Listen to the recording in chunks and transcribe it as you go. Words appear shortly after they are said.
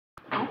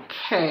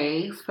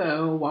Okay,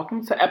 so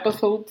welcome to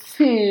episode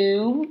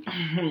 2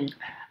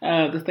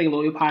 of the Stay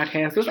Loyal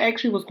podcast. This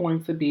actually was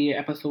going to be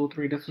episode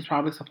 3. This was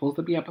probably supposed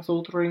to be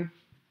episode 3.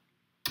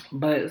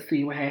 But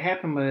see, what had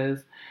happened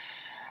was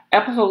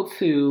episode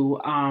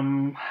 2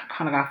 kind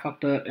of got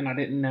fucked up, and I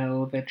didn't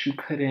know that you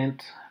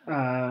couldn't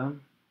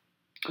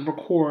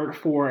record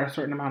for a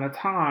certain amount of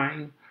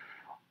time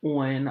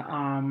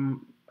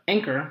on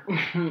Anchor.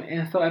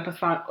 And so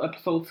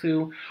episode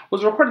 2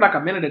 was recorded like a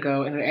minute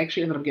ago, and it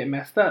actually ended up getting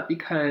messed up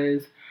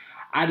because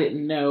I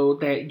didn't know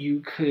that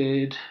you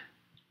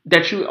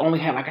only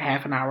had like a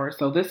half an hour.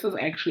 So this is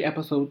actually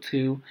episode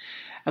 2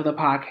 of the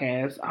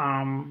podcast.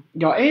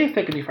 Y'all, it is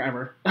taking me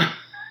forever.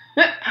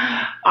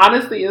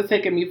 Honestly, it's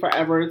taking me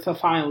forever to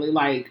finally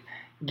like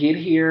get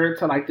here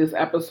to like this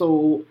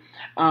episode.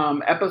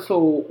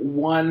 Episode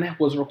 1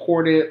 was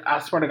recorded, I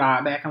swear to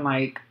God, back in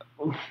like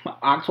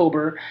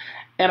October,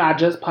 and I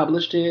just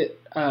published it.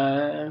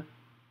 And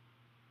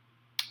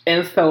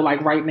so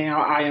like right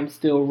now I am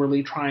still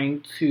really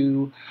trying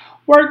to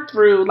work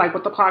through like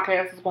what the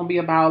podcast is going to be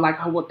about,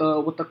 like what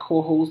the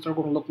co-hosts are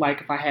going to look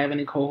like, if I have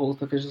any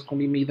co-hosts, if it's just going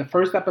to be me. The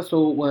first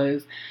episode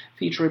was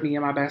featuring me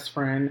and my best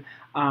friend,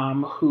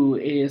 who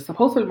is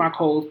supposed to be my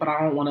co-host, but I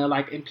don't want to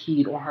like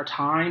impede on her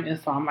time, and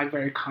so I'm like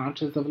very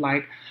conscious of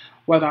like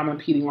whether I'm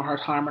impeding on her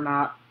time or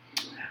not.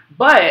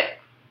 But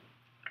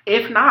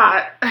if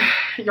not,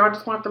 y'all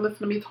just want to listen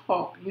to me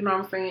talk, you know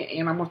what I'm saying?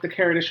 And I'm going to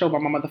carry the show by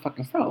my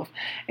motherfucking self,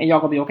 and y'all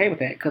gonna be okay with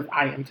that because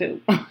I am too.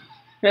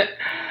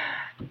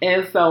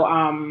 And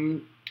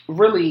so,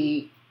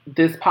 really,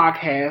 this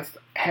podcast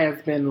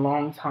has been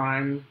long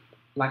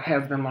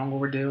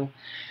overdue.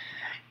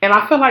 And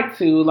I feel like,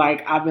 too,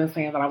 like, I've been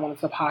saying that I wanted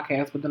to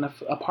podcast, but then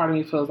a part of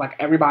me feels like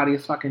everybody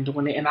is fucking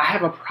doing it. And I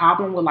have a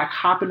problem with, like,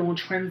 hopping on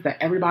trends that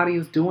everybody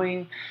is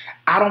doing.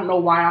 I don't know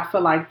why I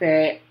feel like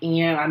that.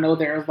 And I know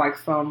there's, like,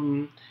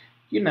 some,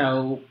 you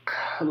know,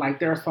 like,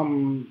 there's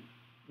some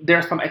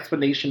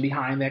explanation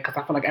behind that, because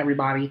I feel like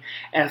everybody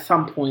at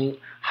some point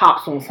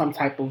hops on some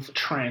type of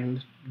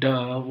trend.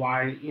 Duh,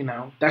 why, you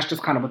know, that's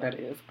just kind of what that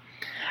is.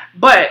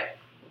 But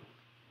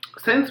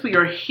since we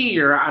are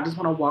here, I just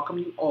want to welcome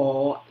you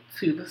all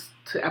to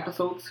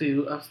episode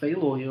 2 of Stay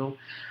Loyal.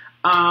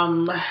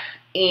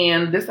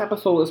 And this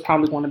episode is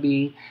probably going to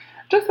be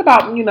just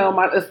about, you know,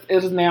 it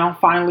is now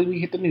finally we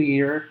hit the new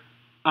year.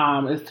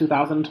 It's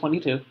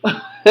 2022.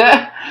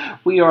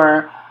 We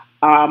are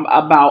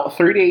about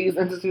 3 days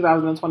into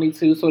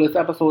 2022, so this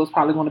episode is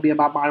probably going to be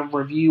about my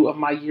review of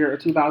my year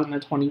of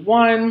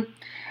 2021.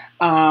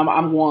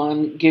 I'm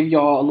going to give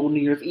y'all a little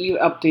New Year's Eve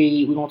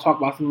update. We're going to talk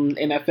about some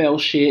NFL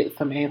shit,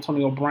 some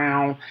Antonio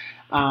Brown,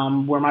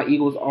 where my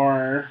Eagles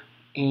are,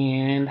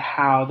 and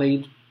how I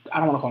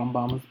don't want to call them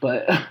bums,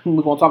 but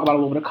we're going to talk about a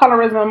little bit of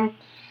colorism,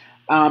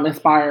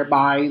 inspired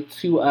by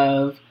two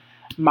of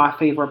my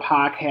favorite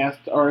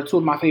podcasts, or two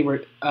of my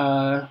favorite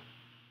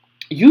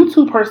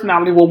YouTube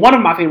personality. Well, one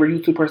of my favorite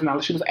YouTube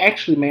personalities. She was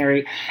actually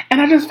married,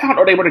 and I just found,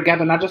 or they were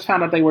together, and I just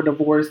found out they were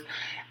divorced.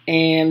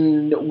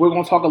 And we're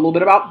going to talk a little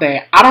bit about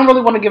that. I don't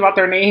really want to give out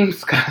their names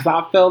because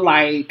I feel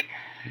like,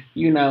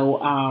 you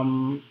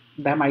know,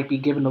 that might be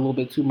giving a little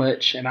bit too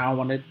much, and I don't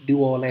want to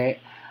do all that.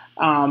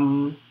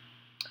 And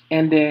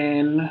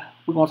then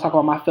we're going to talk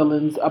about my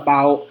feelings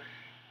about,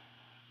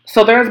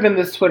 so there's been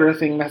this Twitter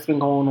thing that's been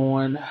going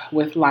on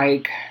with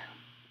like,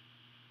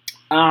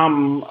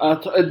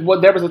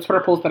 there was a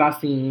Twitter post that I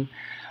seen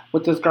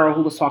with this girl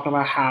who was talking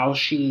about how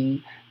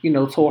she, you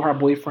know, told her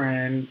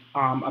boyfriend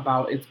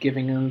about It's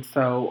Giving, and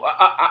so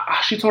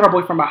she told her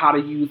boyfriend about how to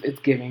use It's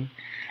Giving.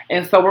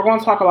 And so we're going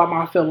to talk about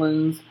my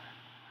feelings,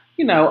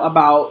 you know,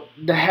 about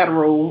the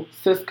hetero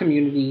cis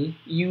community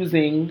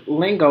using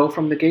lingo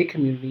from the gay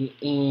community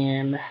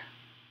and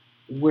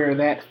where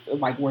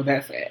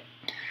that's at.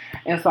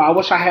 And so I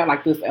wish I had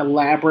like this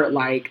elaborate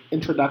like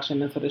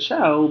introduction into the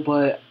show,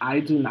 but I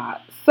do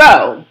not.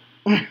 So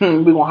we're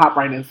gonna hop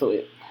right into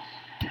it.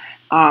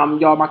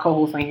 Y'all, my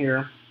co-host ain't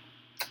here.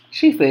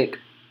 She's sick.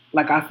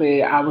 Like I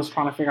said, I was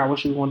trying to figure out what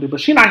she was going to do,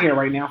 but she's not here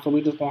right now, so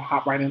we're just going to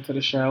hop right into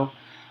the show.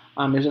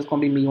 It's just going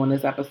to be me on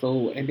this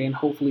episode, and then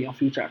hopefully on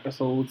future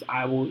episodes,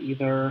 I will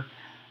either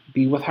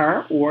be with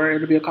her or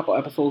it'll be a couple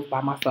episodes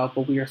by myself,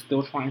 but we are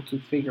still trying to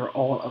figure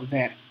all of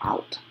that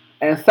out.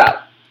 And so,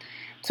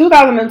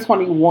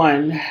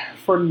 2021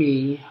 for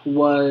me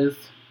was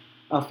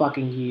a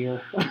fucking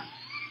year.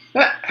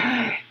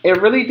 It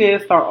really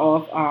did start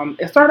off,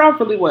 it started off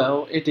really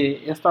well. It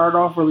did. It started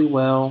off really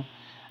well.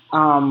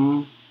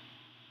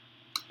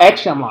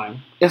 Actually, I'm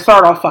lying. It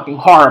started off fucking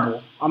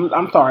horrible.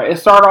 I'm sorry. It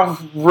started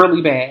off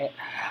really bad.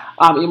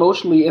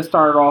 Emotionally, it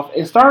started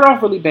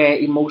off really bad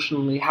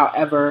emotionally.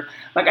 However,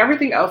 like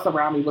everything else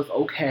around me was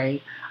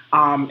okay.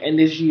 And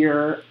this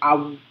year,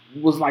 I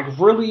was like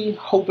really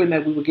hoping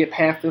that we would get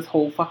past this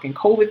whole fucking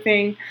COVID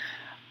thing.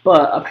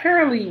 But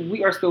apparently,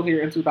 we are still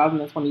here in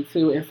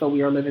 2022, and so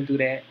we are living through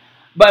that.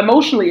 But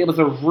emotionally, it was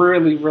a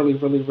really, really,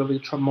 really, really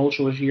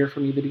tumultuous year for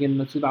me, the beginning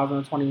of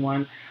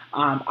 2021.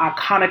 I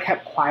kind of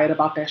kept quiet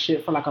about that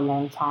shit for like a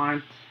long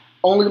time.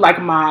 Only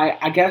like my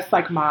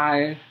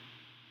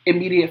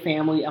immediate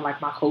family and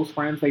like my close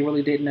friends, they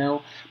really didn't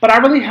know. But I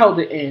really held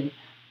it in.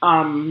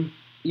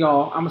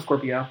 Y'all, I'm a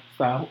Scorpio,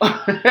 so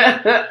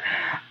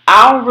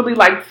I don't really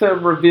like to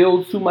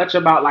reveal too much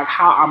about like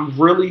how I'm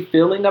really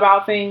feeling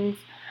about things.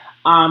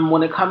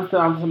 When it comes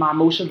to my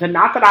emotions, and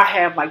not that I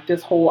have like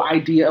this whole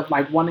idea of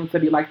like wanting to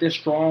be like this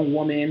strong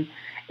woman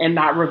and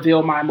not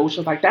reveal my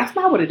emotions. Like that's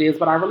not what it is.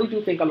 But I really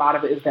do think a lot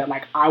of it is that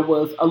like I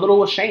was a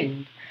little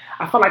ashamed.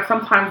 I feel like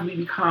sometimes we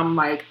become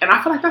like, and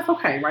I feel like that's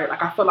okay, right?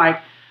 Like I feel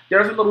like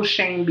there's a little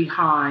shame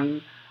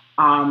behind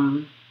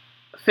um,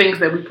 things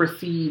that we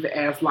perceive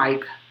as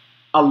like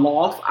a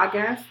loss, I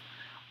guess,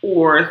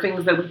 or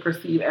things that we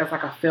perceive as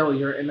like a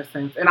failure in a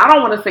sense. And I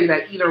don't want to say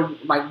that either,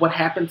 like what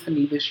happened to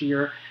me this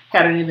year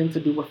had anything to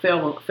do with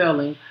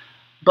failing,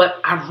 but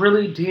I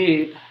really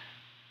did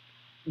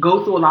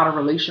go through a lot of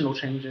relational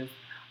changes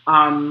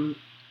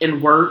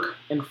in work,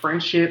 in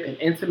friendship, in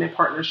intimate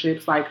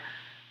partnerships. Like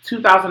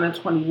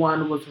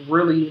 2021 was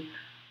really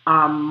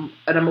an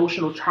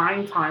emotional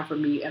trying time for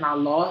me, and I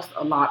lost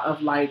a lot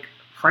of like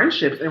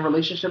friendships and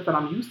relationships that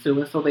I'm used to,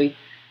 and so they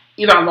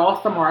either I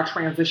lost them or I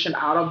transitioned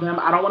out of them.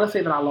 I don't want to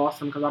say that I lost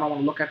them because I don't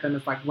want to look at them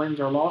as like wins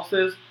or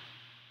losses,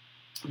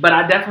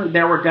 but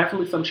there were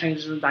definitely some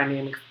changes in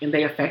dynamics, and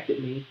they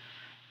affected me,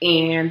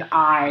 and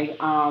I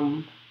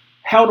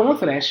held on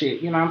to that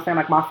shit. You know what I'm saying?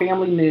 Like my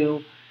family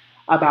knew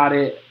about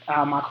it.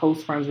 My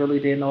close friends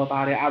really did know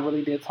about it. I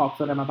really did talk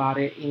to them about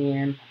it,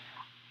 and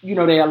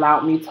they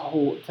allowed me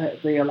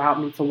they allowed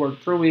me to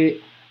work through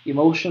it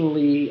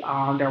emotionally.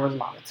 There was a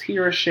lot of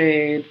tears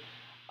shed.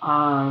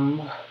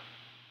 Um,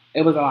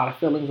 it was a lot of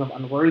feelings of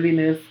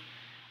unworthiness.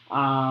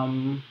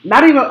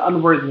 Not even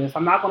unworthiness.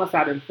 I'm not going to say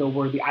I didn't feel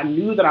worthy. I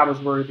knew that I was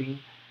worthy.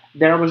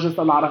 There was just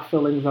a lot of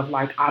feelings of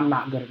like, I'm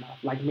not good enough.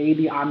 Like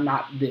maybe I'm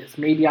not this.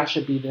 Maybe I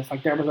should be this.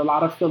 Like there was a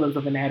lot of feelings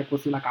of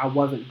inadequacy. Like I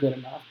wasn't good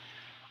enough.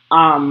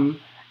 Um,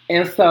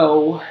 and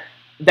so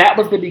that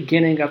was the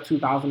beginning of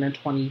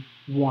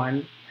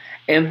 2021.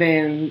 And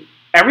then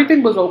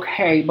everything was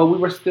okay, but we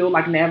were still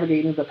like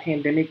navigating the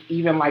pandemic,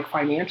 even like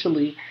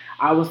financially.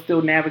 I was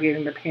still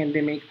navigating the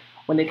pandemic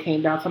when it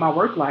came down to my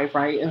work life,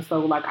 right? And so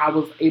like I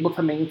was able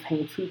to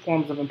maintain two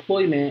forms of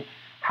employment.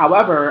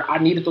 However, I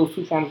needed those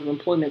two forms of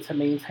employment to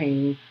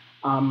maintain,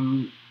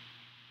 um,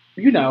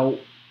 you know,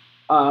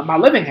 my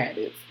living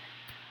habits.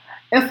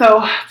 And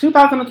so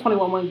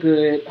 2021 went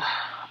good.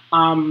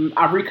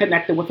 I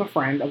reconnected with a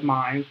friend of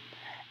mine,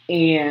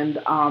 and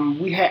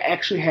we had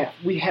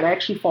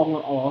actually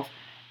fallen off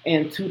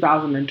in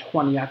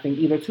 2020. I think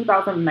either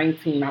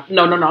 2019.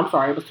 No. I'm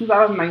sorry. It was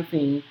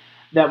 2019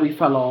 that we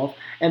fell off,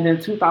 and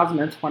then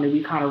 2020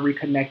 we kind of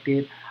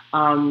reconnected.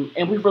 And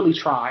we really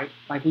tried.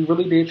 Like we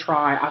really did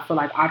try. I feel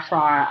like I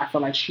tried. I feel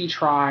like she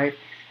tried,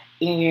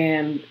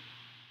 and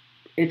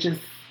it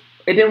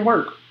it didn't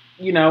work.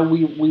 We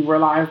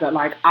realized that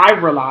like I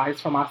realized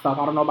for myself.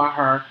 I don't know about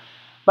her,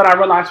 but I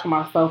realized for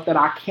myself that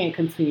I can't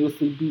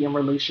continuously be in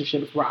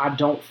relationships where I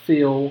don't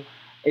feel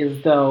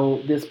as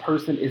though this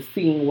person is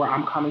seeing where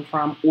I'm coming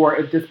from, or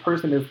if this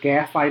person is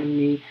gaslighting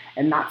me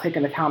and not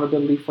taking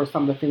accountability for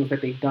some of the things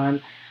that they've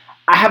done.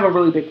 I have a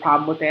really big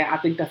problem with that. I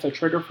think that's a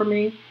trigger for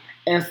me.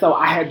 And so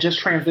I had just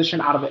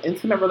transitioned out of an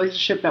intimate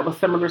relationship that was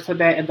similar to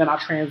that, and then I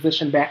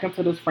transitioned back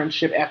into this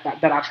friendship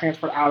that I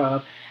transferred out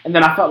of. And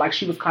then I felt like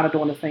she was kind of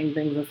doing the same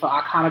things, and so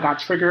I kind of got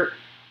triggered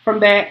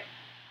from that.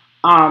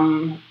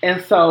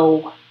 And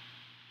so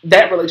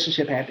that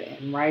relationship had to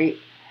end, right?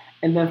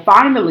 And then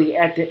finally,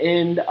 at the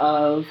end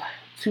of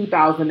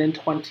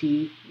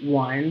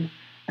 2021,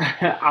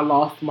 I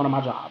lost one of my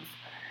jobs.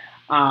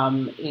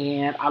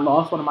 And I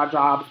lost one of my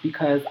jobs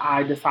because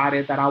I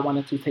decided that I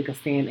wanted to take a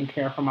stand and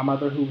care for my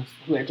mother who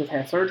had just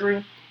had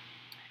surgery.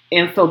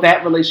 And so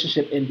that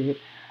relationship ended.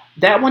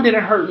 That one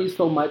didn't hurt me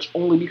so much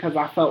only because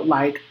I felt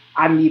like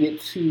I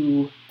needed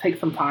to take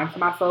some time to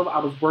myself. I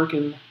was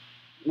working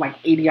like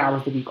 80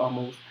 hours a week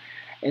almost.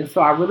 And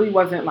so I really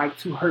wasn't like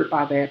too hurt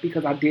by that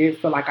because I did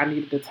feel like I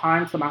needed the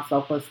time to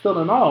myself. But still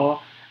in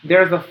all,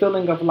 there's a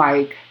feeling of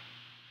like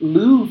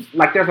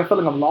there's a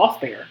feeling of loss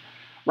there,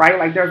 right?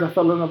 Like there's a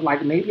feeling of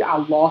like maybe I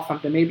lost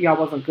something, maybe I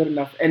wasn't good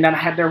enough. And then I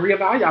had to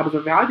reevaluate. I was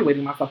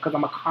evaluating myself because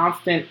I'm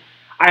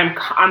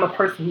a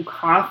person who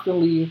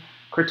constantly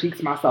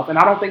critiques myself. And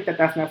I don't think that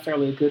that's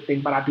necessarily a good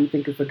thing, but I do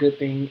think it's a good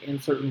thing in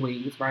certain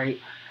ways, right?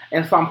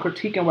 And so I'm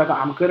critiquing whether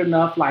I'm good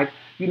enough, like,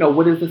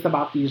 what is this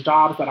about these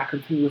jobs that I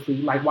continuously,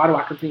 like, why do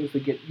I continuously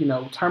get,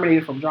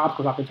 terminated from jobs?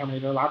 Because I've been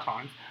terminated a lot of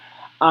times.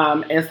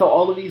 And so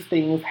all of these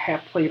things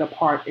have played a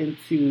part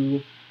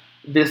into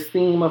this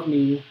theme of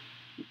me,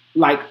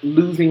 like,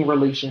 losing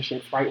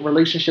relationships, right?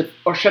 Relationships,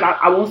 or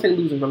I won't say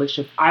losing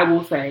relationships.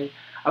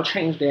 I'll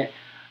change that.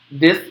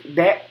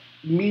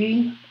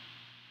 Me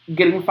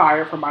getting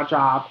fired from my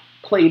job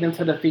played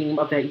into the theme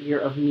of that year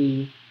of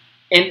me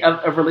and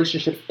of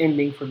relationships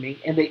ending for me,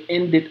 and they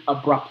ended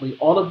abruptly.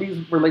 All of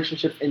these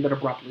relationships ended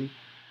abruptly.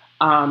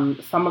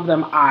 Some of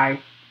them I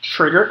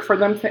triggered for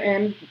them to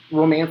end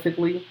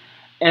romantically,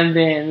 and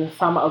then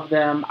some of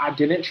them I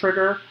didn't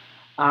trigger,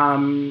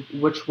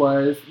 which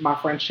was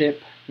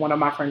one of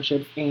my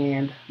friendships,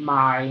 and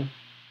my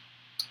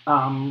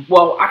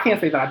Well, I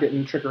can't say that I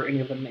didn't trigger any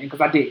of them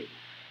because I did.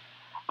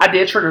 I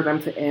did trigger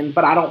them to end,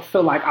 but I don't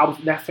feel like I was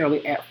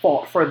necessarily at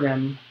fault for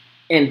them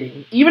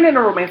ending. Even in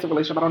a romantic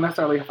relationship,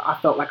 I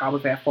felt like I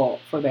was at fault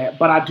for that.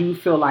 But I do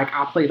feel like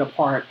I played a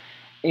part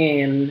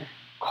in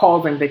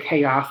causing the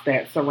chaos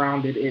that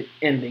surrounded it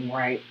ending,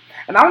 right?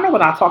 And I don't know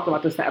whether I talked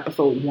about this in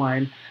episode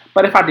 1,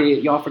 but if I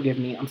did, y'all forgive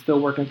me. I'm still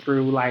working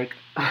through like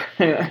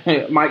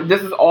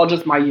this is all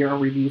just my year in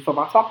review. So if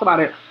I talked about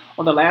it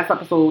on the last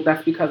episode,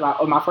 that's because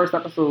on my first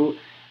episode,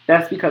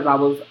 that's because I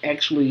was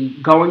actually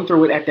going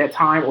through it at that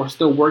time or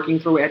still working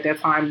through it at that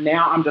time.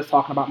 Now I'm just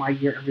talking about my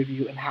year in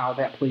review and how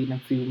that played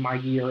into my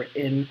year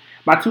in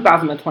my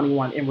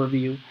 2021 in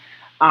review.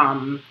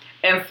 And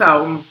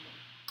so,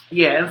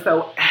 yeah, and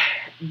so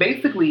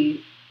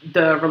basically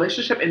the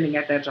relationship ending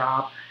at that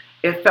job,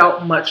 it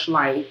felt much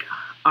like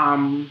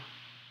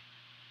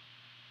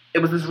it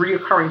was this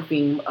reoccurring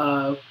theme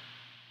of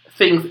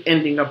things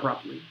ending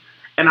abruptly.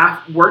 And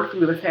I've worked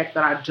through the fact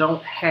that I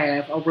don't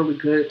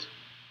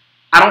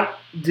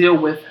deal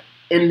with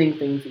ending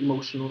things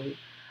emotionally.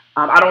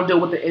 I don't deal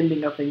with the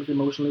ending of things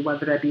emotionally,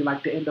 whether that be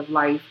like the end of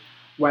life,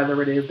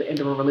 whether it is the end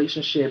of a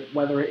relationship,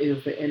 whether it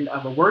is the end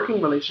of a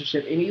working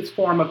relationship, any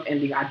form of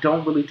ending, I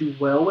don't really do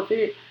well with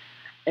it.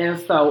 And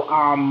so,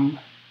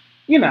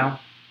 you know,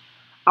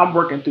 I'm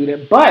working through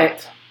that.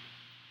 But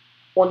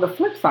on the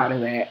flip side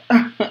of that,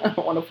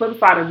 on the flip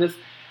side of this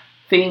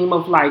theme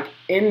of like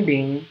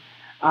ending,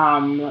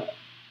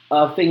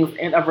 of things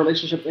and of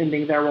relationships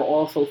ending, there were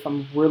also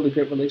some really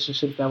good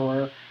relationships that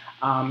were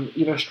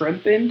either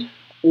strengthened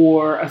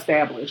or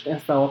established.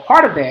 And so a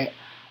part of that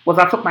was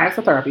I took my ass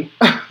to therapy.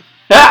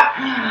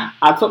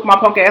 I took my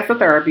punk ass to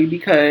therapy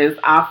because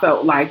I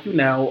felt like,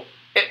 I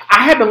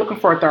had been looking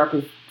for a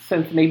therapist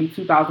since maybe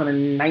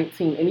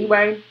 2019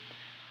 anyway.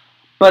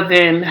 But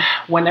then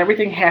when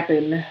everything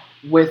happened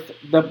with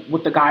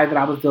the guy that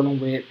I was dealing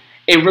with,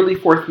 it really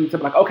forced me to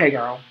be like, okay,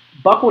 girl,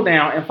 buckle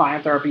down and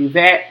find therapy.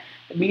 That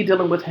me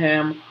dealing with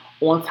him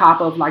on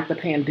top of like the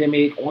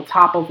pandemic, on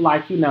top of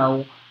like, me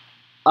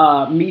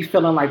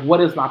feeling like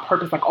what is my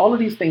purpose? Like all of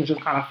these things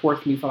just kind of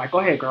forced me to like, go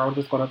ahead, girl,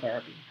 just go to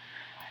therapy.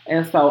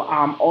 And so,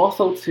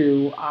 also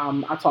too,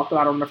 I talked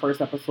about it on the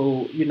first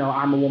episode.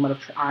 I'm a woman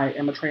I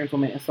am a trans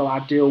woman, and so I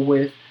deal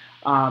with,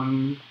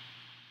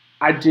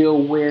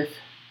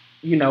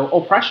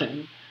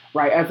 oppression,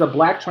 right? As a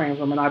Black trans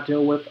woman, I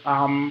deal with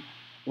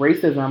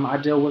racism. I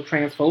deal with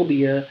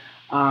transphobia.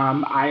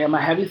 I am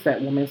a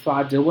heavyset woman, so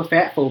I deal with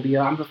fat phobia.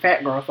 I'm a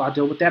fat girl, so I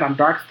deal with that. I'm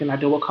dark skinned. I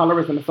deal with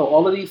colorism, and so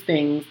all of these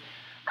things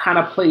kind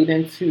of played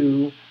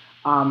into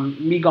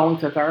me going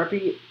to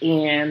therapy,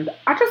 and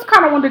I just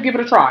kind of wanted to give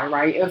it a try,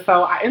 right? And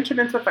so I entered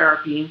into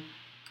therapy,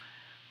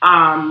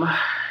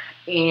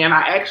 and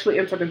I actually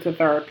entered into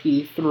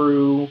therapy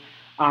through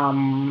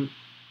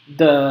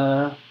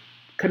the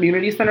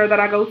community center that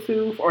I go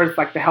to, or it's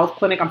like the health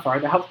clinic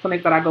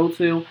that I go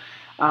to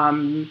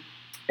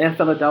in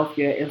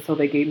Philadelphia. And so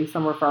they gave me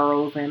some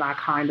referrals, and I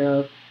kind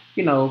of,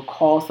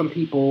 called some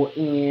people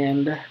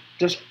and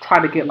just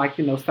try to get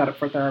set up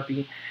for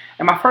therapy.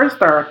 And my first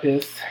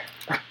therapist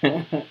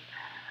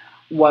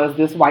was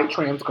this white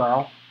trans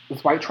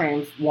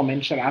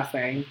woman, should I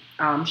say.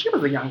 She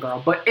was a young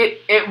girl, but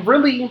it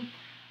really,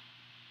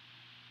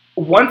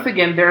 once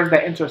again, there's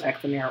that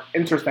intersection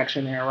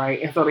there,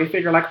 right? And so they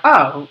figure like,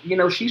 oh,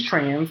 she's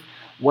trans.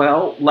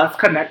 Well, let's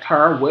connect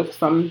her with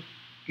some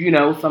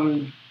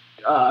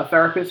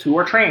therapists who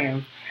are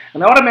trans.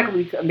 And they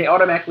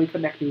automatically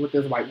connect me with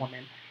this white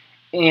woman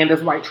and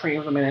this white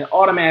trans woman. And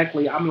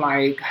automatically I'm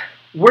like,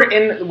 we're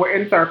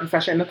in therapy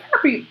session. And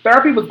the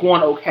therapy was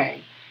going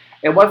okay.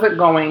 It wasn't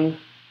going,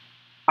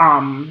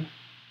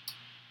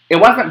 it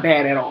wasn't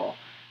bad at all.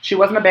 She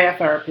wasn't a bad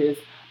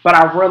therapist, but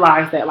I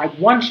realized that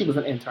one, she was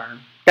an intern.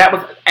 That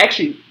was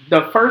actually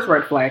the first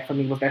red flag for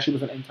me, was that she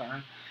was an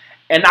intern.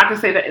 And not to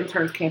say that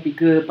interns can't be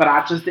good, but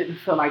I just didn't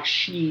feel like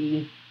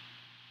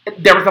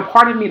there was a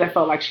part of me that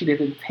felt like she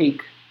didn't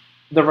take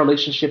the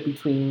relationship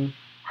between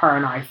her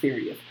and I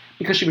serious,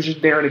 because she was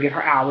just there to get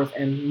her hours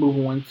and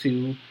move on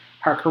to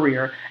her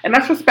career. And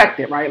that's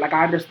respected, right? Like,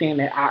 I understand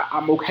that.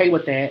 I'm okay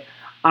with that.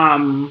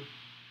 And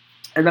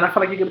then I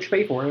feel like you get what you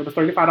pay for. It was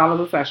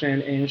 $35 a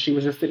session, and she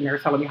was just sitting there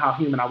telling me how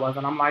human I was.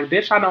 And I'm like,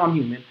 bitch, I know I'm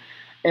human.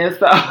 And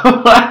so,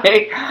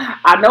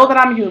 I know that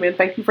I'm human.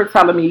 Thank you for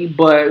telling me.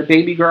 But,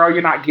 baby girl,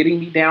 you're not getting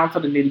me down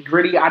to the nitty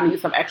gritty. I need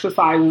some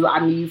exercises.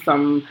 I need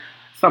some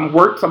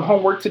work, some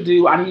homework to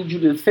do. I need you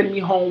to send me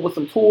home with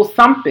some tools,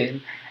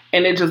 something.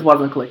 And it just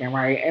wasn't clicking,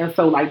 right? And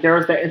so,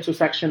 there's that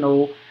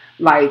intersectional,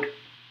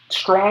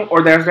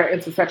 there's that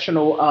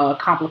intersectional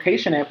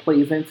complication that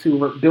plays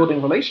into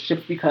building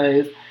relationships,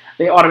 because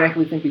they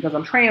automatically think because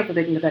I'm trans that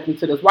they can connect me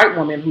to this white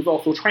woman who's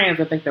also trans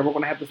and think that we're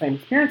going to have the same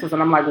experiences.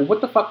 And I'm like, well,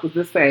 what the fuck does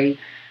this say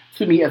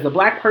to me as a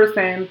Black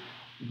person?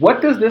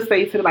 What does this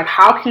say to,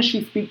 how can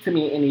she speak to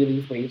me in any of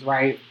these ways,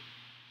 right?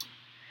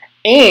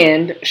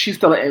 And she's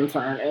still an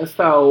intern. And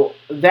so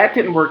that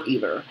didn't work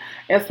either.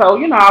 And so,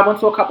 I went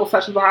to a couple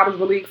sessions where I was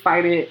really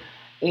excited,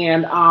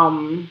 and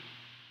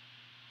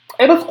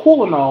it was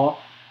cool and all,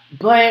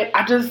 but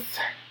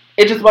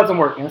it just wasn't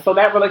working. So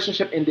that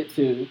relationship ended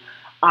too.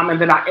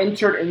 And then I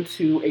entered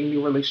into a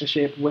new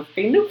relationship with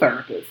a new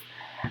therapist.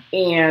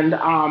 And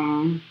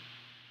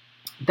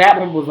that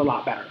one was a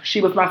lot better.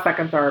 She was my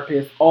second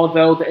therapist,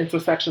 although the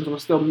intersections were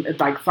still,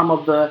 like, some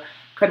of the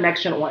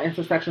connection or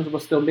intersections were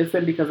still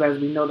missing, because as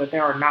we know that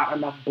there are not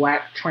enough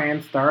black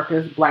trans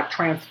therapists, black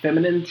trans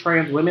feminine,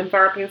 trans women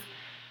therapists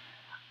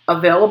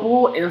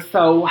available. And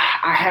so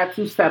I had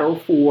to settle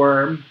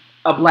for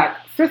a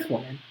black cis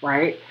woman,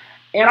 right?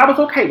 And I was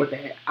okay with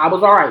that. I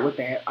was all right with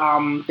that.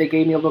 They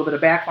gave me a little bit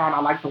of background. I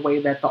liked the way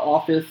that the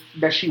office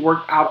that she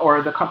worked out,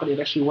 or the company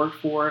that she worked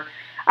for,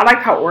 I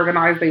liked how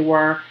organized they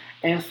were.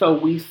 And so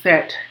we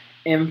sat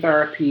in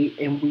therapy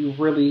and we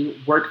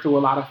really worked through a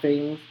lot of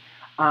things.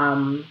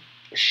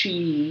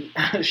 She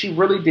she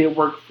really did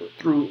work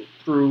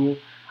through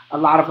a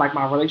lot of, like,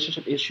 my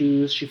relationship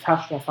issues. She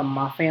touched on some of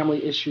my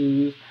family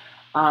issues.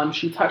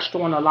 She touched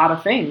on a lot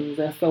of things,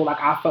 and so, like,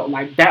 I felt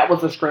like that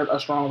was a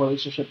strong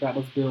relationship that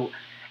was built,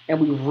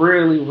 and we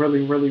really,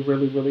 really, really,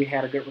 really, really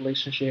had a good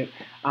relationship.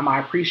 I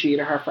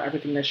appreciated her for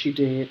everything that she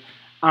did,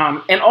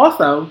 and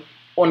also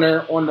on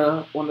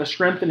the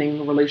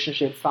strengthening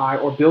relationship side,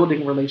 or building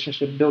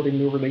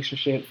new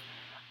relationships.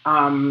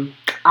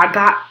 I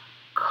got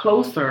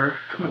closer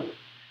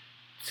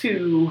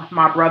to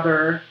my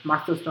brother, my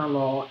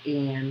sister-in-law,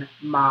 and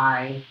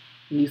my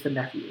niece and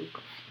nephew.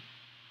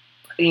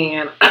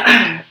 And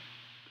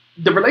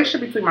the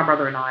relationship between my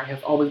brother and I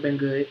has always been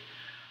good.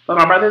 But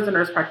my brother is a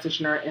nurse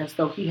practitioner, and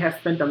so he has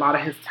spent a lot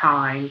of his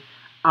time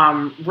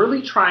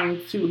really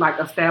trying to, like,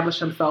 establish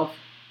himself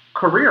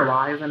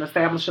career-wise, and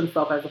establish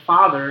himself as a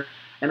father,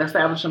 and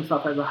establish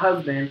himself as a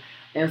husband.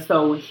 And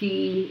so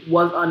he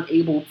was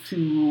unable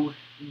to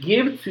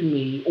give to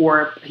me,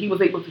 or he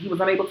was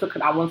unable to,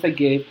 I wouldn't say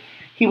give,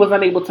 he was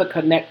unable to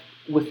connect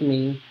with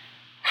me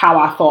how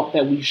I thought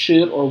that we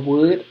should or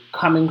would,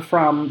 coming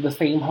from the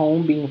same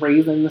home, being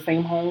raised in the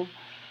same home.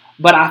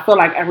 But I feel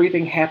like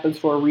everything happens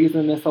for a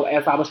reason. And so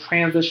as I was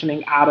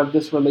transitioning out of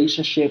this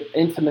relationship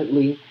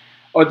intimately,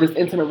 or this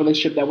intimate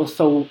relationship that was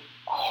so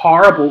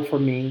horrible for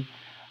me,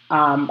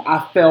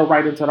 I fell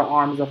right into the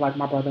arms of, like,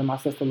 my brother and my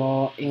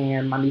sister-in-law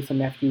and my niece and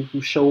nephew, who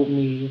showed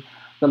me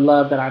the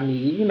love that I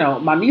need. You know,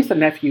 my niece and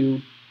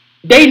nephew,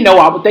 they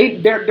know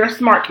they're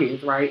smart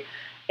kids, right?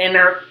 And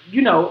they're,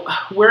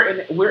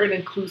 we're an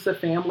inclusive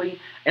family,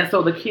 and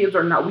so the kids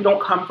are not. We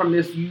don't come from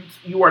this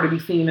you are to be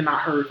seen and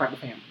not heard type of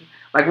family.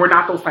 Like, we're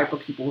not those type of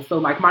people. So,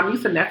 like, my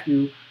niece and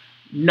nephew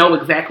know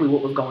exactly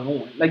what was going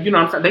on. Like, you know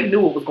what I'm saying? They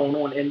knew what was going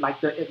on, and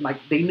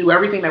they knew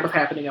everything that was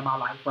happening in my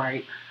life,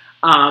 right?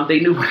 They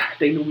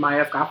knew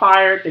my ass got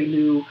fired. They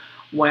knew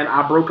when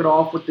I broke it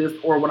off with this,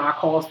 or when I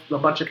caused a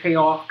bunch of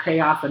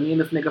chaos, and me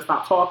and this nigga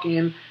stopped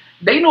talking.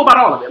 They knew about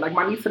all of it. Like,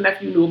 my niece and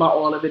nephew knew about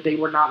all of it. They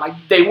weren't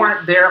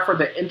there for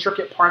the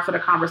intricate parts of the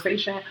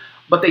conversation,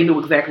 but they knew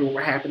exactly what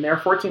would happen. They're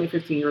 14 and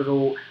 15 years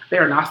old. They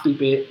are not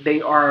stupid.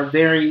 They are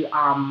very,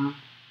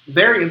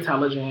 very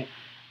intelligent,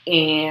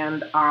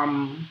 and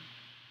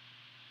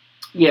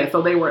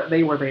so they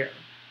were there.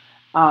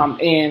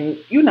 And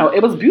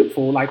it was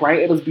beautiful. Like, right,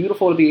 it was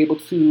beautiful to be able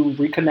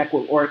to connect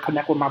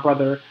with my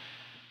brother.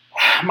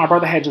 My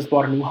brother had just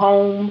bought a new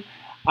home.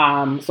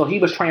 So he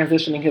was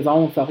transitioning his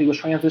own self.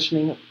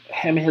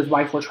 Him and his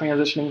wife were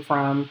transitioning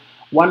from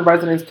one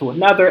residence to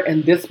another.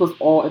 And this was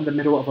all in the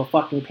middle of a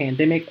fucking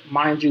pandemic.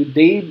 Mind you,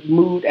 they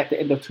moved at the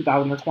end of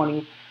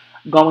 2020,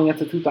 going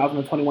into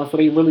 2021. So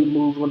they really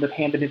moved when the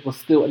pandemic was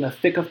still in the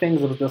thick of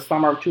things. It was the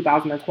summer of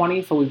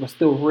 2020. So we were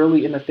still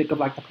really in the thick of,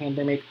 like, the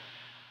pandemic.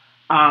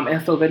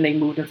 And so then they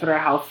moved into their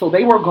house. So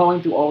they were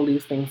going through all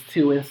these things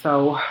too. And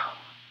so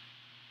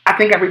I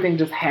think everything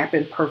just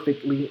happened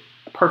perfect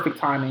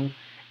timing.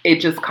 It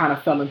just kind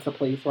of fell into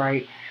place,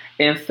 right?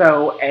 And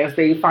so as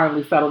they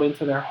finally settled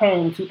into their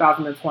home,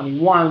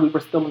 2021, we were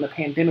still in the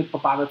pandemic,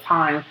 but by the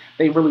time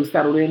they really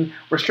settled in,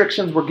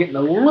 restrictions were getting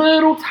a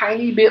little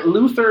tiny bit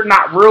looser,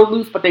 not real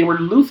loose, but they were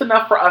loose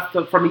enough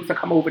for me to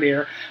come over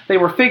there. They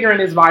were figuring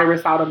this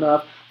virus out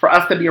enough for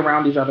us to be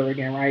around each other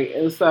again, right?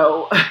 And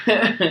so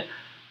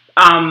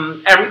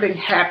everything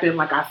happened,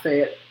 like I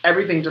said,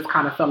 everything just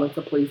kind of fell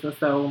into place. And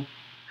so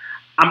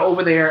I'm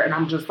over there, and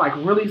I'm just, like,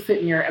 really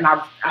sitting here, and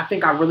I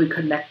think I really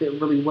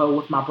connected really well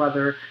with my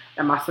brother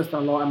and my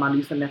sister-in-law and my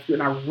niece and nephew,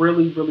 and I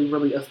really, really,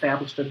 really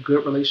established a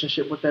good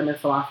relationship with them. And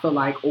so I feel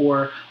like,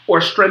 or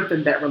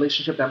strengthened that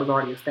relationship that was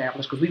already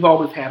established, because we've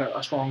always had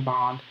a strong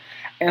bond.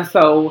 And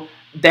so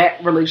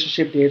that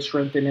relationship did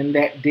strengthen, and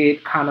that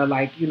did kind of,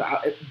 like,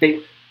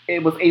 the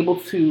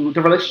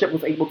relationship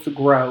was able to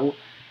grow.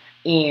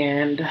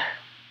 And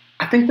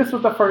I think this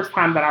was the first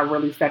time that I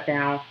really sat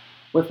down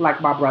with,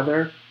 like, my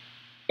brother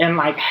and,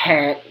 like,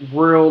 had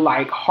real,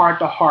 like,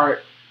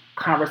 heart-to-heart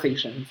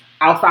conversations.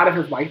 Outside of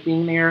his wife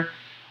being there,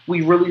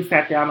 we really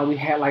sat down and we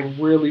had, like,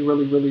 really,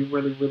 really, really,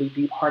 really, really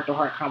deep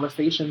heart-to-heart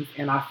conversations.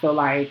 And I feel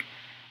like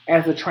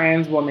as a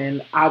trans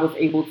woman, I was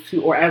able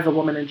to, or as a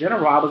woman in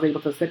general, I was able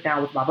to sit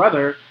down with my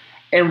brother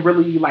and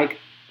really, like,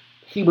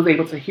 he was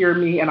able to hear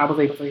me and I was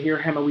able to hear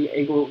him, and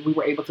we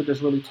were able to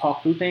just really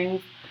talk through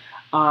things.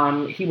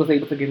 He was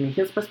able to give me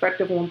his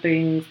perspective on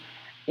things.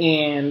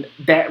 And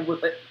that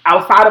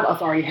outside of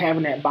us already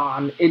having that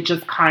bond, it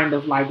just kind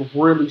of like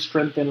really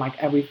strengthened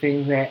like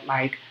everything that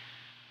like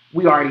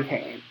we already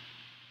had.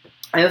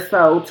 And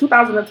so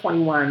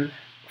 2021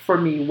 for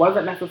me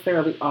wasn't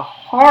necessarily a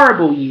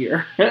horrible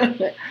year,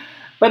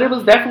 but it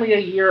was definitely a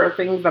year of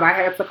things that I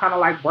had to kind of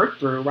like work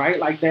through, right?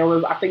 Like there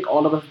was, I think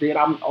all of us did.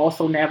 I'm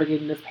also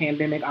navigating this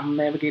pandemic. I'm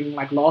navigating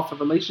like loss of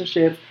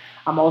relationships.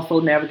 I'm also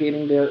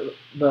navigating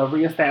the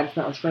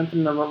reestablishment or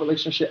strengthening of a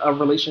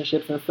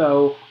relationships, and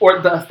so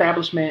or the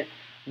establishment,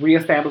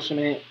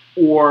 reestablishment,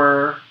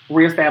 or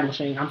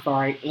reestablishing. I'm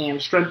sorry,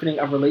 and strengthening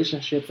of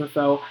relationships, and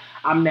so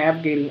I'm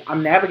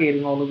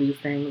navigating all of these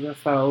things, and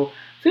so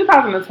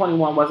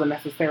 2021 wasn't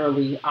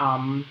necessarily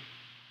a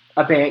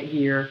bad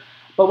year.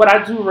 But what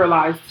I do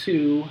realize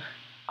too,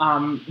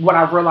 what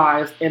I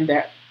realized in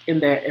that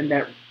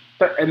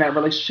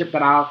relationship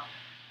that I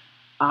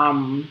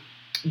um,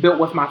 built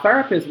with my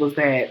therapist was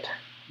that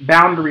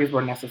boundaries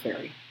were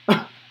necessary.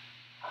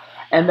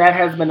 And that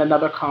has been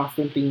another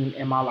constant theme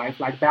in my life.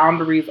 Like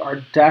boundaries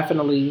are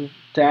definitely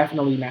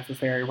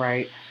necessary,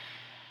 right?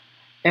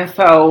 And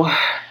so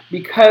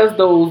because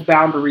those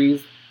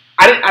boundaries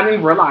I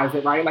didn't realize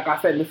it, right? Like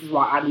I said, this is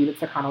why I needed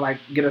to kind of like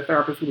get a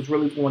therapist who was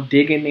really going to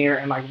dig in there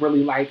and like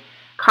really like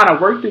kind of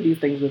work through these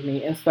things with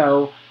me. And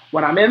so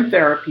when I'm in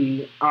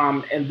therapy,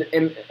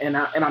 and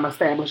I'm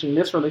establishing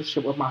this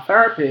relationship with my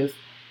therapist,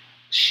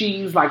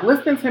 she's like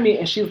listening to me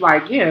and she's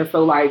like, yeah,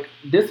 so like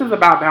this is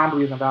about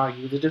boundaries and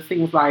values. It just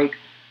seems like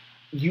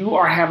you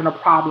are having a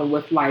problem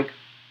with like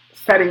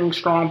setting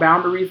strong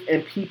boundaries,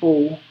 and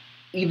people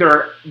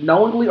either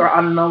knowingly or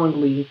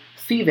unknowingly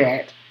see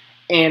that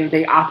and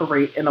they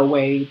operate in a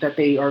way that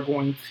they are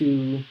going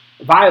to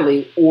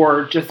violate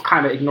or just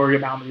kind of ignore your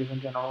boundaries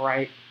in general,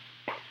 right?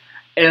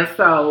 And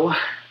so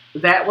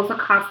that was a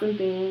constant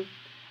thing,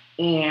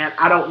 and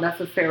I didn't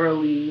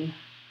necessarily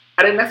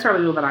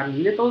know that I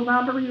needed those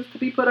boundaries to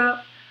be put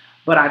up,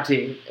 but I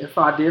did. And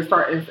so I did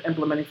start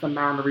implementing some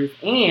boundaries.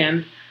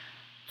 And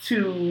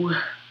to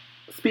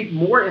speak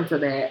more into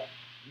that,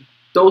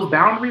 those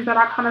boundaries that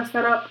I kind of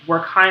set up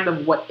were kind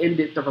of what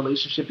ended the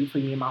relationship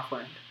between me and my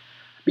friend.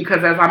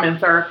 Because as I'm in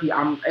therapy,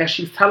 as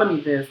she's telling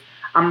me this,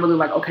 I'm really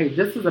like, okay,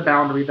 this is a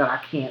boundary that I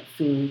can't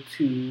seem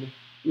to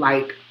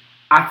like.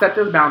 I set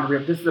this boundary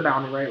up. This is a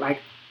boundary, right? Like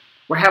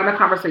we're having a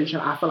conversation.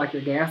 I feel like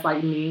you're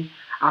gaslighting me.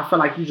 I feel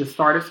like you just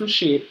started some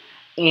shit,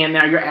 and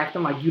now you're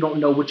acting like you don't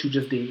know what you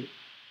just did.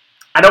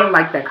 I don't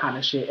like that kind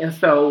of shit. And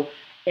so,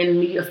 in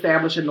me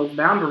establishing those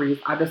boundaries,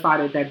 I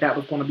decided that that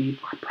was going to be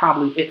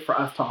probably it for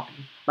us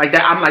talking. Like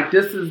that, I'm like,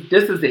 this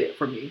is it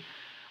for me.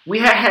 We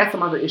had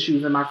some other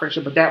issues in my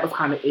friendship, but that was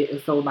kind of it.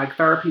 And so, like,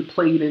 therapy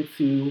played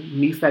into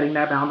me setting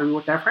that boundary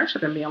with that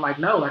friendship and being like,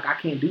 no, like, I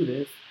can't do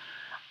this.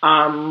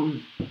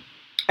 Um,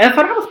 and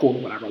so that was cool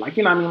or whatever. Like,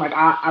 you know what I mean? Like,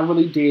 I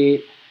really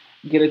did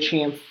get a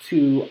chance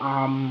to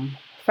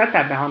set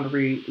that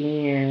boundary.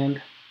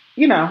 And,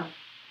 you know,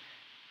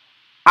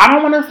 I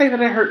don't want to say that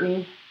it hurt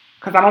me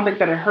because I don't think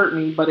that it hurt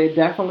me, but it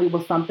definitely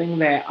was something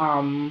that,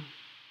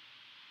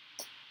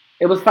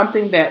 it was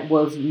something that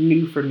was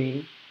new for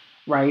me,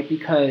 right?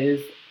 Because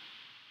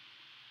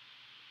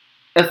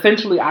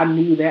essentially I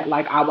knew that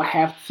like I would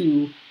have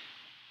to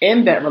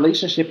end that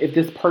relationship if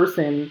this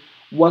person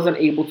wasn't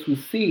able to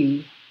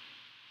see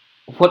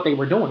what they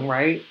were doing,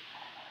 right?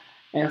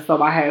 And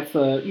so I had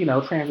to,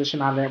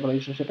 transition out of that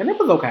relationship. And it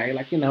was okay.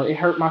 Like, it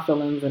hurt my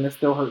feelings and it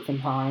still hurts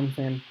sometimes.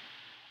 And,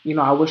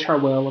 I wish her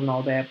well and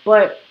all that.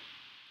 But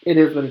it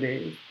is what it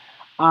is.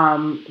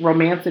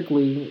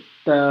 Romantically,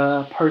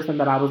 the person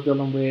that I was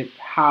dealing with,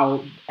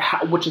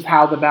 which is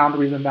how the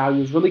boundaries and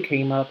values really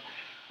came up,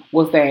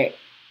 was that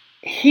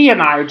he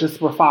and I just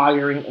were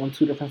firing on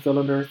two different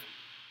cylinders.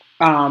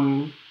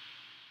 Um,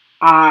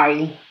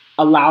 I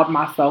allowed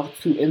myself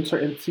to enter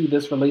into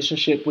this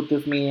relationship with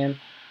this man,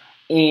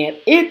 and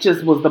it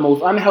just was the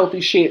most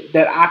unhealthy shit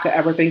that I could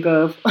ever think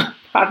of.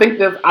 I think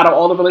that out of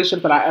all the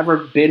relationships that I ever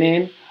been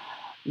in,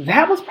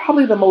 that was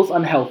probably the most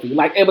unhealthy.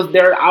 Like it was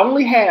there. I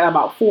only had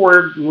about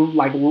 4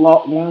 like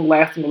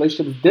long-lasting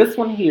relationships. This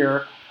one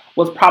here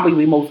was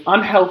probably the most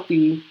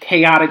unhealthy,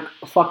 chaotic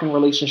fucking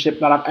relationship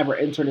that I've ever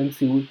entered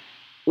into,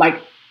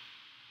 like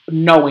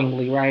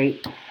knowingly,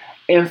 right?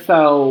 And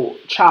so,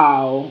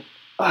 child,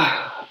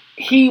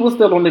 he was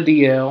still on the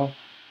DL,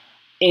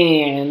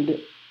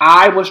 and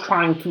I was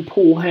trying to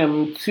pull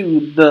him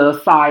to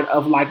the side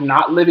of like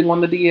not living on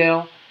the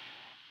DL,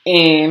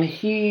 and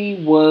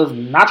he was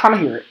not trying to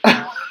hear it.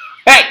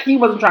 Heck, he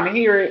wasn't trying to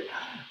hear it,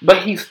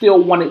 but he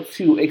still wanted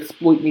to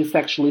exploit me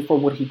sexually for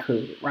what he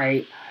could,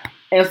 right?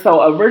 And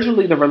so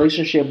originally the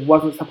relationship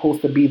wasn't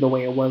supposed to be the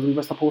way it was. We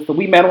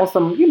met on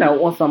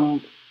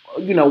some,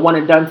 one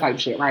and done type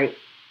shit, right?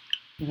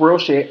 Real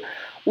shit.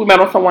 We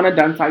met on some one and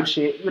done type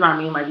shit. You know what I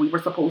mean? Like we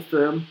were supposed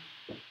to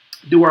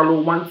do our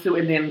little 1-2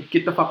 and then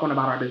get the fuck on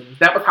about our business.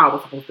 That was how it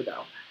was supposed to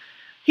go.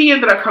 He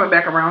ended up coming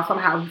back around.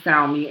 Somehow he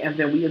found me, and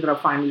then we ended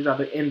up finding each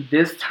other. And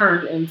this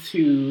happened in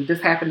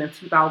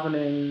 2000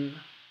 and,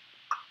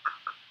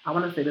 I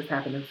want to say this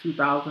happened in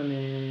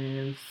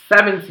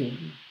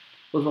 2017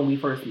 was when we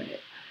first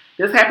met.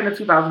 This happened in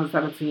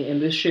 2017,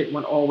 and this shit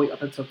went all the way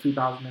up until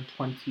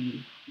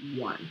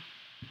 2021.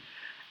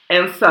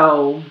 And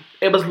so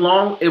it was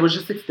long. It was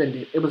just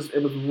extended. It was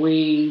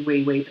way,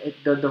 way, way.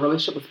 The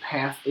relationship was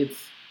past its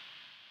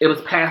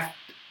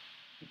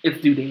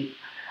due date.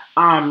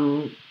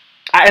 I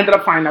ended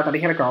up finding out that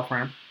he had a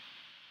girlfriend,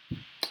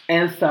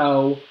 and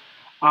so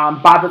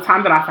by the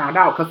time that I found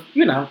out, because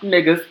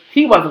niggas,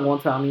 he wasn't going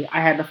to tell me.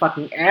 I had to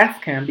fucking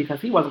ask him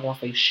because he wasn't going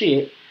to say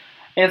shit.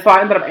 And so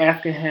I ended up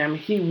asking him.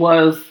 He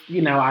was,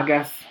 I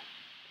guess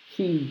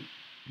he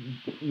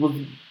was,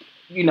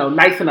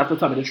 nice enough to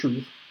tell me the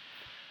truth.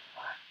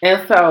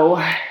 And so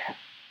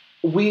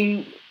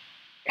we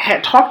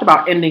had talked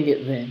about ending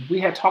it then.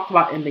 We had talked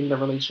about ending the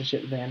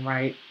relationship then,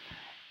 right?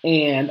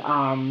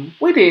 And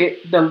we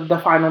did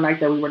the final night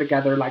that we were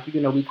together. Like,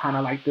 we kind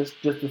of like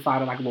just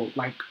decided like, well,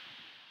 like,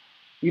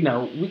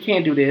 we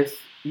can't do this.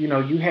 You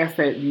had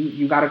said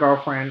you got a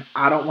girlfriend.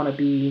 I don't want to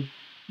be,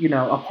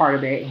 a part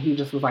of that. And he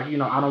just was like, I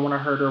don't want to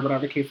hurt her,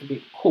 whatever the case would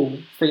be. Cool.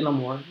 Say no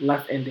more.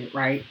 Let's end it,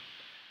 right?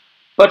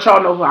 But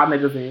y'all know who our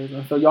niggas is.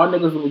 And so y'all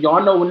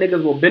know when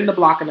niggas will bend the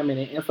block in a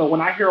minute. And so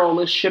when I hear all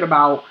this shit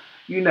about,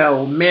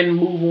 men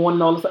move on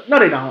and all this stuff, no,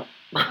 they don't.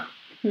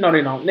 No,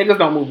 they don't. Niggas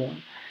don't move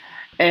on.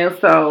 And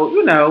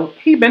so,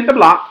 he bent the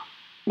block.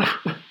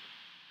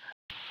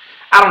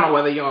 I don't know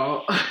whether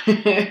y'all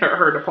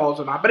heard the pause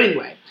or not. But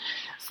anyway.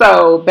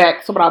 So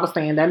back to what I was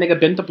saying. That nigga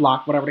bent the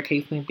block, whatever the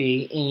case may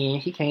be.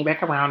 And he came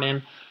back around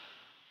and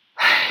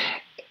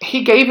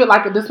he gave it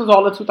like, this was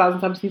all in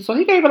 2017, so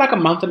he gave it like a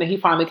month, and then he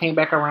finally came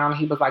back around, and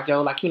he was like,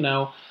 yo, like,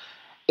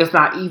 it's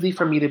not easy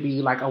for me to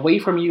be, like, away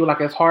from you, like,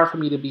 it's hard for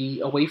me to be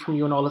away from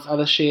you and all this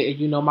other shit,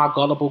 and my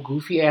gullible,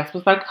 goofy ass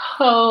was like,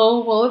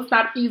 oh, well, it's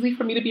not easy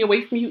for me to be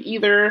away from you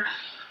either,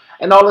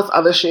 and all this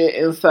other shit,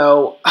 and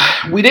so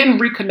we didn't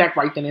reconnect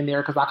right then and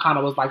there, because I kind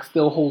of was, like,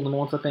 still holding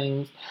on to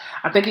things.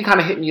 I think he kind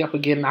of hit me up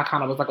again, and I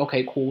kind of was like,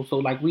 okay, cool, so,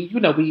 like, we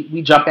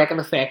jump back in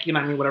the sack,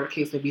 whatever the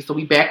case may be, so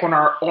we back on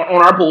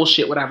our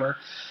bullshit, whatever.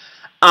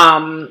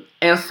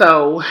 And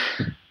so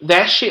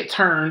that shit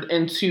turned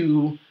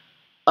into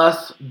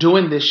us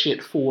doing this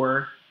shit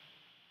for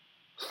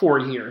 4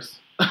 years,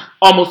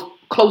 almost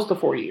close to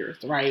 4 years,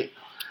 right?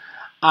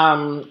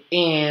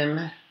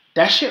 And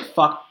that shit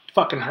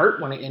fucking hurt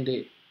when it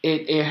ended.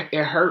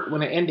 It hurt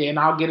when it ended, and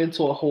I'll get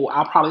into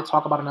I'll probably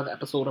talk about another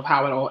episode of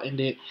how it all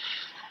ended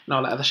and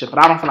all that other shit, but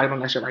I don't feel like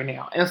doing that shit right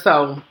now. And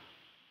so,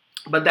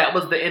 but that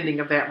was the ending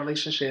of that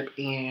relationship,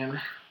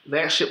 and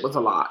that shit was a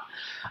lot.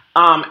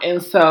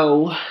 And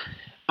so,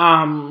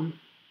 my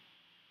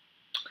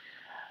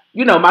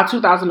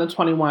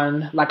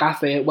 2021, like I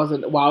said, it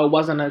wasn't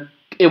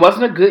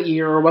a good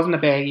year or it wasn't a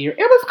bad year. It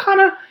was kind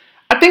of,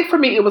 I think for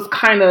me, it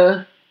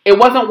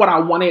wasn't what I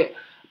wanted,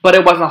 but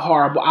it wasn't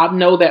horrible. I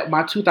know that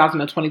my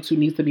 2022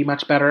 needs to be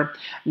much better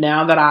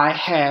now that I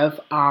have,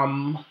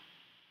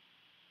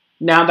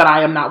 now that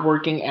I am not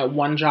working at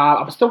one job.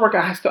 I'm still working.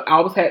 I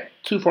always had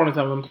 2 forms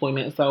of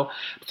employment. So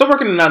I'm still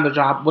working another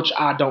job, which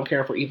I don't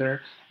care for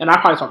either. And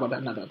I'll probably talk about that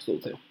in another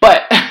episode too.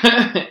 But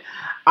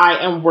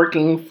I'm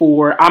looking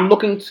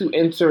to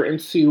enter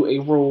into a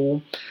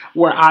role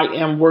where I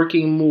am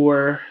working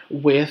more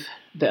with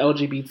the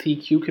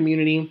LGBTQ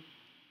community,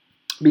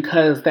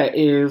 because that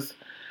is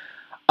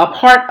a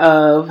part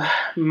of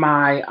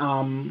my,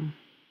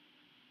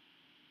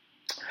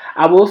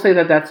 I will say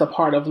that that's a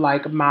part of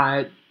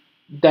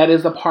that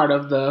is a part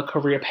of the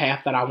career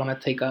path that I want to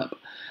take up,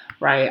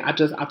 right? I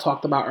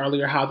talked about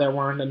earlier how there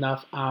weren't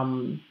enough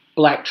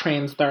Black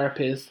trans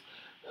therapists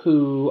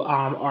who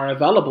are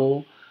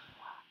available.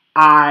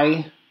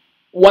 I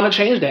want to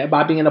change that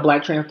by being a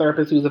Black trans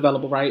therapist who's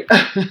available, right?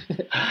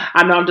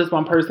 I know I'm just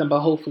one person,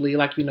 but hopefully,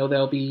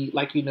 there'll be,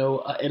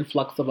 an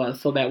influx of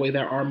us, so that way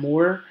there are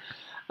more.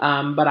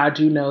 But I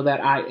do know that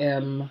I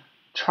am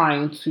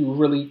trying to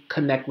really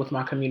connect with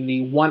my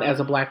community, one, as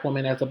a Black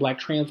woman, as a Black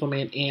trans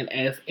woman, and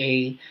as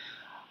a,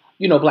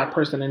 Black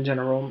person in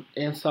general.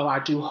 And so I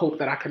do hope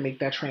that I can make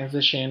that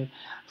transition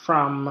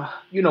from,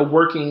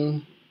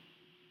 working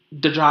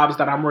the jobs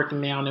that I'm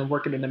working now and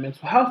working in the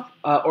mental health,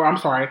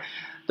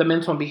 the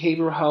mental and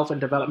behavioral health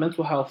and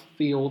developmental health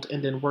field,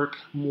 and then work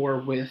more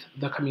with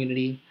the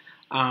community,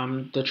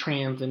 the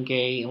trans and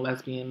gay and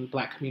lesbian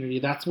Black community.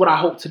 That's what I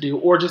hope to do,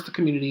 or just the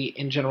community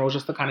in general,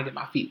 just to kind of get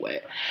my feet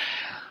wet.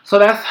 So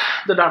that's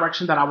the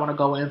direction that I want to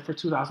go in for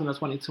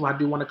 2022. I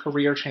do want a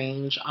career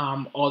change.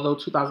 Although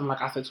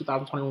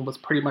 2021 was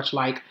pretty much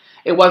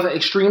it wasn't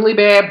extremely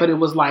bad, but it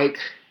was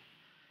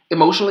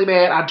emotionally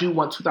bad. I do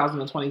want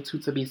 2022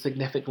 to be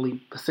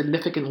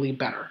significantly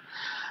better.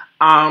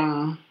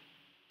 And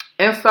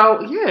so,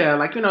 yeah,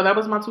 that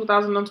was my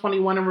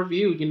 2021 in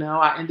review.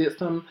 I ended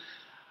some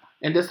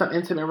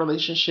intimate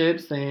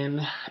relationships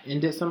and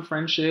ended some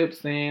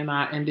friendships, and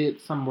I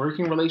ended some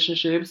working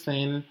relationships,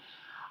 and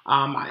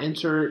I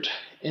entered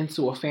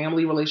into a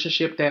family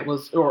relationship that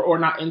was, or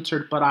not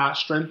entered, but I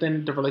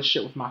strengthened the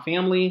relationship with my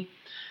family,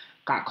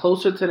 got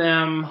closer to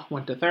them,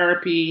 went to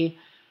therapy.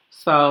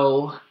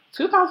 So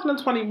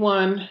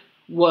 2021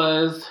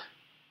 was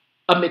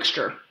a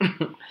mixture.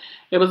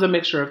 It was a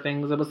mixture of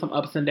things. There was some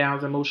ups and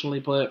downs emotionally,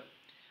 but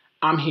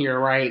I'm here,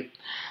 right?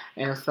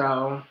 And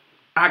so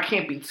I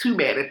can't be too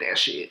mad at that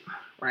shit,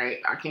 right?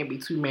 I can't be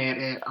too mad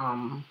at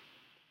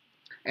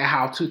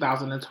how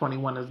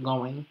 2021 is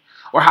going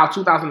or how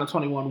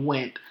 2021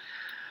 went.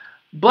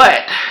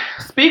 But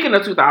speaking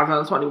of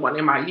 2021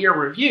 in my year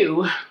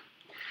review,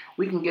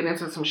 we can get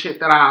into some shit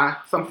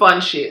some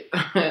fun shit,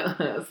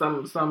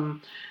 some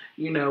some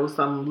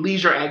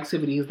leisure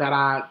activities that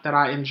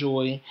I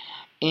enjoy,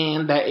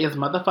 and that is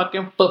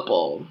motherfucking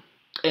football.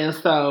 And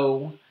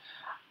so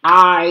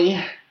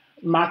my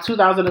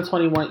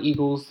 2021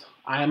 Eagles,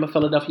 I am a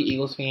Philadelphia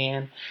Eagles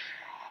fan.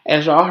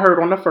 As y'all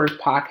heard on the first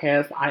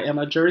podcast, I am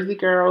a Jersey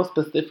girl,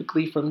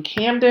 specifically from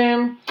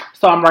Camden.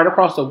 So I'm right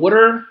across the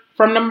water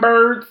from them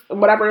birds,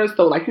 whatever it is.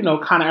 So,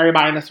 kind of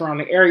everybody in the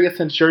surrounding area,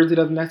 since Jersey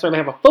doesn't necessarily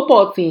have a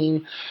football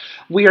team,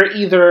 we are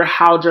either,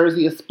 how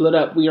Jersey is split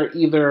up, we are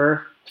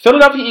either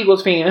Philadelphia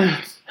Eagles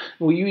fans,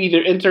 where you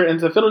either enter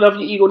into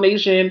Philadelphia Eagle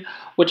Nation,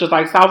 which is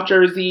like South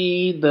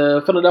Jersey,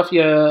 the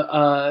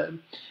Philadelphia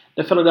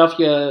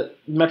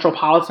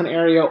metropolitan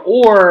area,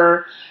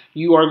 or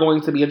you are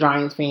going to be a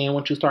Giants fan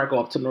once you start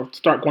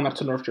going up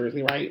to North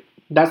Jersey, right?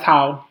 That's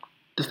how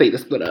the state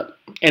is split up.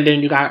 And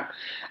then you got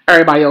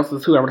everybody else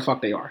is whoever the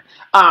fuck they are.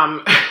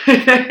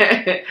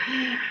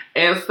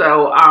 And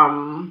so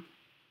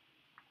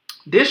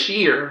this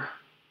year,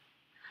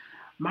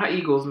 my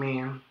Eagles,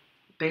 man,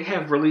 they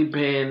have really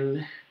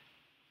been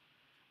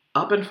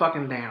up and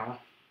fucking down,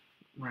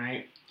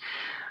 right?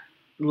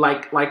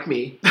 Like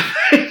me.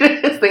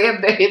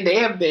 they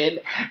have been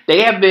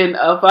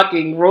a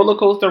fucking roller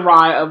coaster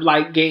ride of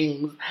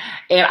games,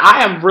 and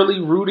I am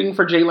really rooting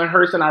for Jalen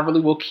Hurts, and I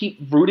really will keep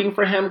rooting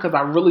for him because I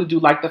really do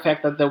like the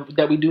fact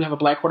that we do have a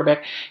black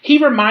quarterback.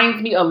 He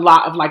reminds me a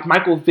lot of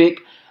Michael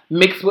Vick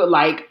mixed with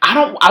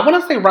I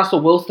want to say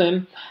Russell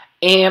Wilson,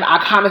 and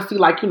I kind of see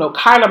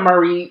Kyler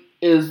Murray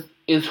is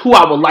who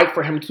I would like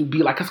for him to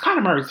be because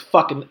Kyler Murray is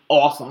fucking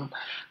awesome.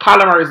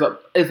 Kyler Murray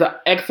is an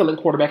excellent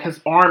quarterback.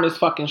 His arm is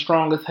fucking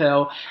strong as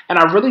hell, and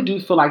I really do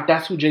feel like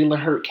that's who Jalen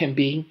Hurts can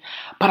be.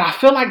 But I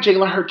feel like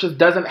Jalen Hurts just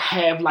doesn't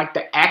have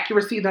the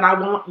accuracy that I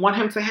want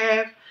him to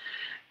have,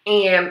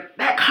 and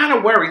that kind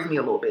of worries me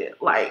a little bit.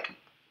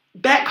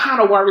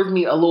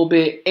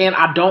 And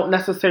I don't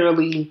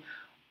necessarily.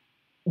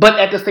 But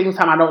at the same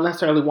time, I don't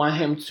necessarily want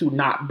him to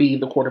not be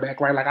the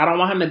quarterback, right? I don't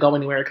want him to go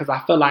anywhere because I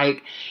feel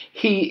like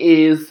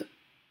he is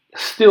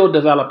still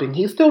developing.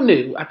 He's still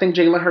new. I think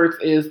Jalen Hurts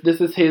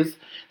this is his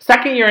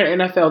second year in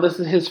NFL.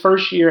 This is his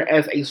first year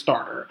as a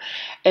starter.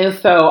 And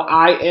so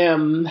I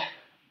am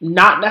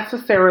not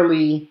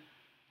necessarily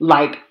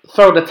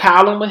throw the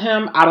towel in with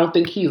him. I don't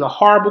think he's a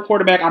horrible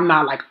quarterback. I'm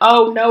not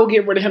oh no,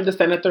 get rid of him, this,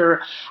 that, and the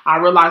third. I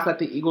realize that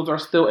the Eagles are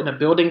still in a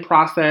building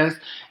process,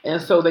 and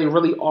so they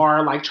really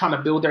are trying to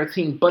build their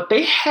team. But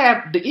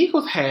the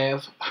Eagles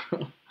have,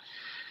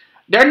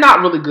 they're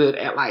not really good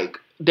at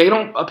they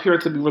don't appear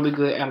to be really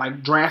good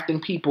at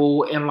drafting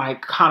people and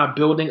kind of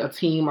building a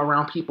team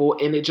around people,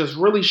 and it just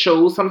really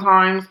shows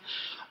sometimes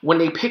when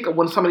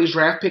some of these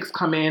draft picks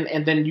come in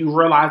and then you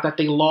realize that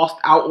they lost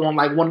out on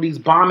one of these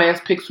bomb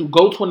ass picks who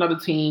go to another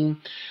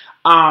team,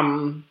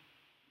 and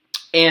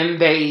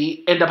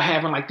they end up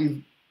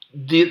having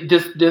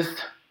this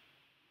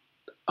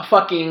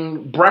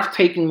fucking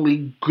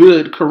breathtakingly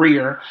good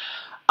career,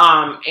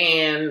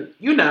 and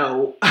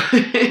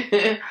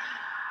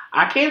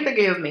I can't think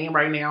of his name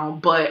right now,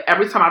 but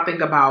every time I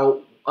think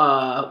about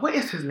what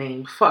is his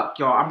name? Fuck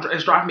y'all,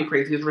 it's driving me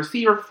crazy. His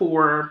receiver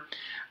for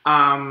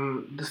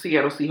the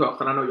Seattle Seahawks,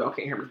 and I know y'all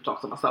can't hear me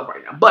talk to myself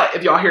right now, but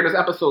if y'all hear this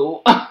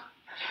episode,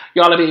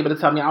 y'all will be able to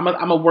tell me. I'm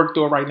gonna work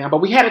through it right now.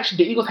 But the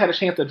Eagles had a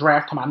chance to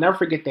draft him. I'll never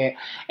forget that,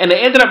 and they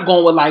ended up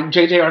going with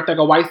JJ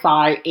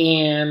Arcega-Whiteside,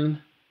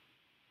 and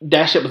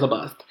that shit was a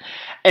bust.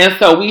 And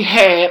so we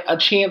had a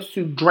chance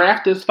to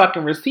draft this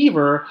fucking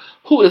receiver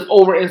who is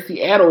over in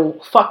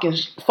Seattle fucking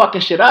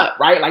shit up,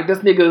 right? This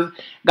nigga's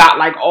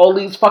got all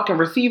these fucking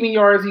receiving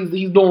yards.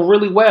 He's doing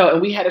really well,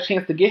 and we had a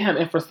chance to get him.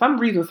 And for some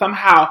reason,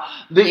 somehow,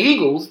 the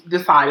Eagles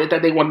decided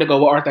that they wanted to go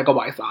with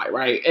Arcega-Whiteside,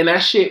 right? And that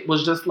shit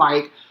was just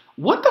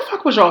what the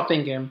fuck was y'all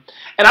thinking?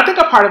 And I think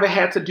a part of it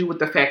had to do with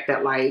the fact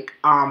that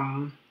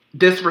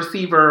this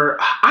receiver,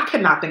 I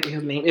cannot think of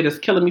his name. It is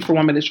killing me for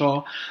 1 minute,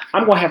 y'all.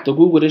 I'm going to have to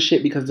Google this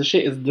shit because the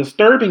shit is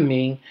disturbing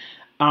me.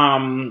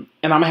 And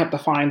I'm going to have to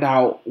find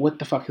out what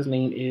the fuck his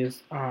name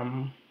is.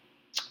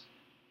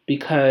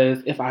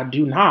 Because if I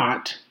do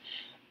not,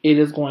 it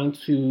is going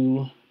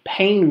to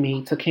pain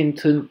me to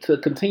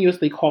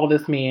continuously call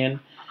this man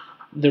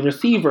the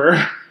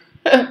receiver.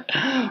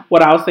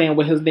 What I was saying,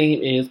 what his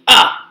name is.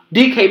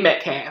 DK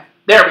Metcalf.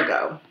 There we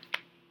go.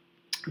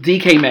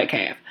 DK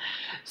Metcalf.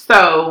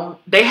 So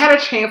they had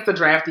a chance to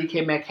draft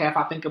DK Metcalf.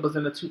 I think it was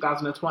in the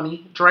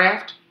 2020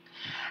 draft.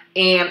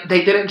 And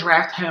they didn't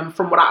draft him.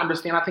 From what I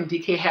understand, I think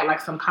DK had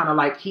some kind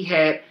of he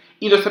had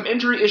either some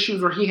injury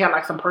issues or he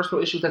had some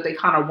personal issues that they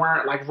kind of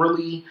weren't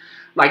really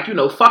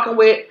fucking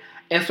with.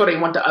 And so they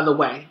went the other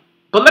way.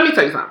 But let me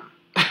tell you something.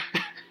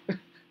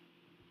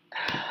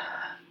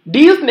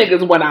 These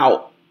niggas went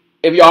out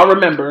if y'all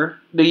remember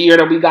the year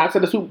that we got to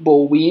the Super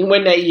Bowl, we didn't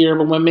win that year,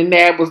 but when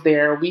McNabb was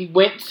there, we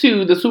went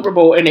to the Super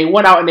Bowl and they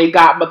went out and they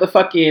got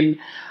motherfucking,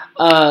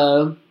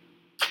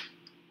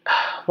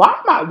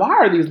 why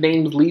are these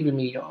names leaving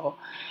me, y'all?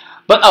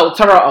 But,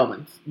 Terrell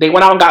Owens. They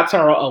went out and got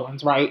Terrell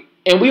Owens, right?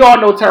 And we all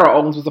know Terrell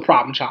Owens was a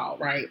problem child,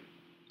 right?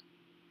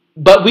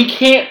 But we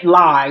can't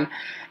lie,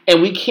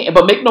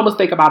 but make no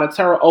mistake about it,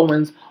 Terrell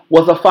Owens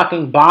was a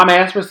fucking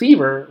bomb-ass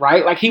receiver,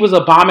 right? Like, he was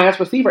a bomb-ass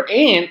receiver,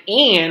 and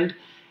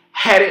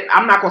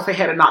I'm not going to say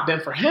had it not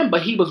been for him,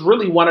 but he was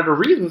really one of the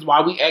reasons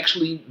why we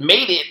actually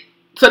made it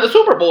to the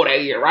Super Bowl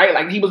that year, right?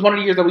 Like, he was one of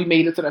the years that we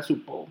made it to that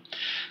Super Bowl.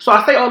 So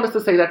I say all this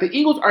to say that the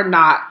Eagles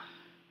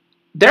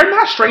they're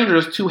not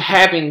strangers to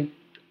having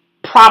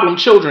problem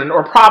children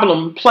or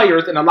problem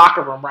players in the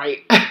locker room, right?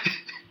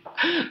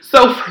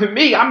 So for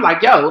me, I'm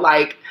like, yo,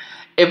 like,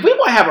 if we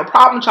want to have a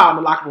problem child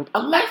in the locker room,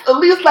 at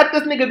least let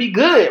this nigga be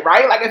good,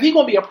 right? Like, if he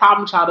gonna be a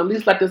problem child, at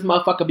least let this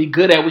motherfucker be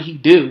good at what he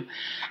do.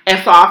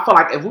 And so I feel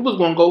like if we was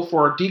gonna go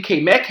for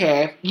DK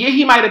Metcalf, yeah,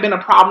 he might have been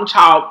a problem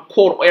child,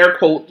 quote, air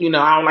quote, you know,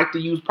 I don't like to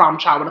use problem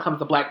child when it comes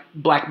to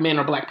black men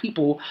or black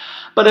people.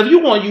 But if you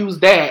want to use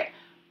that,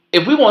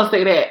 if we want to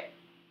say that,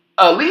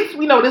 at least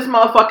we know this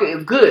motherfucker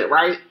is good,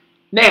 right?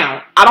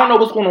 Now, I don't know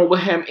what's going on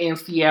with him in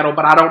Seattle,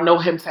 but I don't know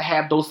him to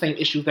have those same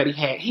issues that he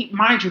had.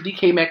 Mind you,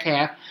 DK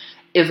Metcalf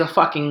is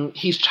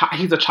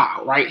he's a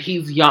child, right?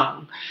 He's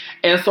young.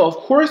 And so, of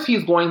course,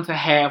 he's going to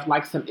have,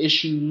 like, some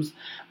issues.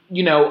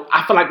 You know,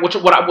 I feel like, which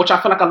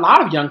I feel like a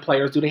lot of young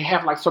players do. They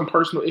have, like, some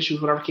personal issues,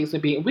 whatever case may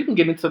be. And we can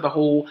get into the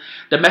whole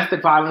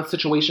domestic violence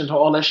situation and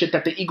all that shit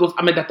that the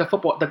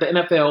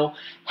NFL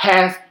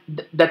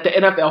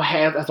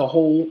has as a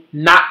whole.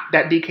 Not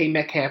that DK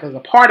Metcalf is a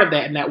part of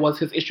that, and that was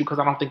his issue, because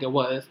I don't think it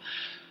was.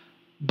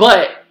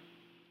 But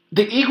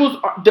the Eagles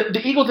and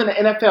the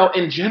NFL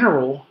in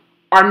general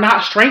are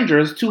not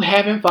strangers to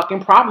having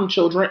fucking problem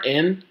children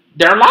in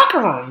their locker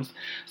rooms.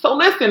 So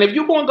listen, if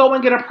you're going to go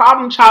and get a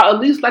problem child,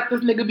 at least let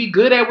this nigga be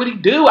good at what he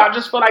do. I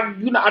just feel like,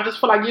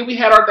 yeah, we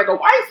had our Arthur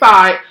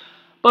Whiteside,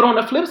 but on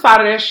the flip side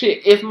of that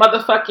shit, if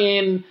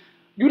motherfucking,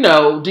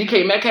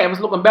 DK Metcalf is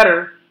looking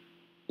better,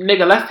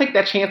 nigga, let's take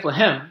that chance with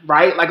him,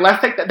 right? Like,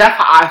 let's take that. That's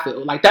how I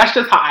feel. Like, that's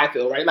just how I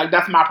feel, right? Like,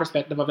 that's my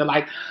perspective of it.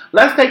 Like,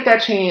 let's take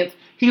that chance.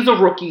 He's a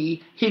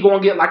rookie. He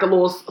gonna get like a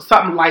little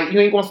something light. You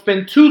ain't gonna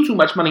spend too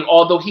much money,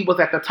 although he was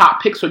at the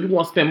top pick, so you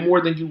gonna spend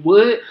more than you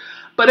would.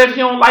 But if you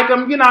don't like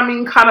him,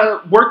 kind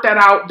of work that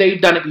out.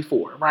 They've done it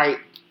before, right?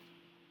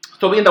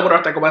 So we end up with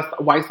Arthur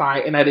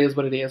Whiteside, and that is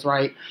what it is,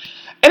 right?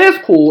 And it's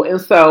cool.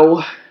 And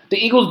so the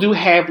Eagles do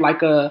have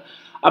like a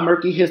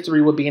murky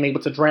history with being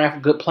able to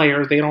draft good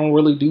players. They don't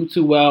really do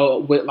too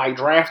well with like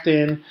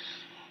drafting.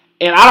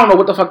 And I don't know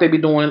what the fuck they be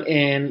doing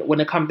when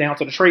it comes down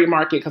to the trade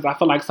market, because I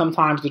feel like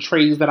sometimes the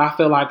trades that I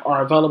feel like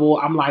are available,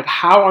 I'm like,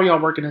 how are y'all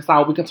working this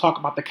out? We can talk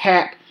about the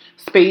cap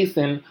space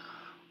and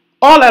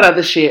all that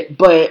other shit,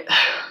 but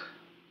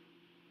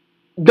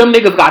them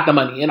niggas got the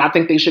money, and I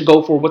think they should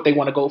go for what they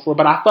want to go for.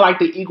 But I feel like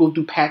the Eagles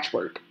do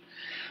patchwork.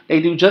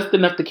 They do just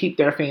enough to keep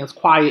their fans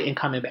quiet and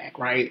coming back,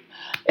 right?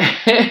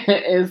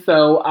 And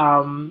so,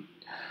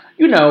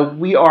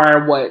 we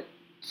are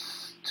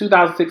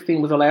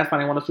 2016 was the last time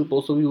they won a Super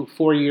Bowl, so we were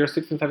 4 years,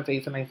 16, 17,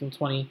 18, 19,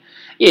 20.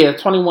 Yeah,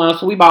 21.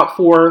 So we about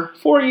 4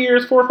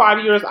 or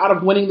 5 years out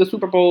of winning the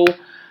Super Bowl.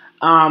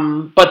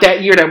 But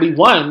that year that we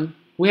won,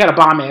 we had a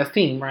bomb-ass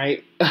team,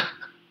 right?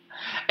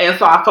 And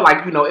so I feel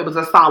like, it was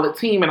a solid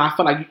team, and I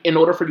feel like in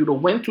order for you to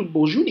win Super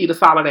Bowls, you need a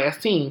solid-ass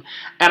team.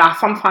 And I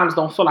sometimes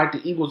don't feel like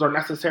the Eagles are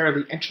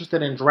necessarily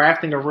interested in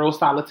drafting a real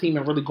solid team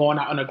and really going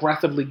out and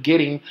aggressively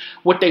getting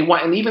what they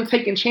want, and even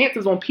taking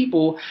chances on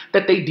people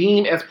that they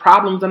deem as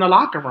problems in the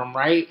locker room,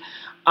 right?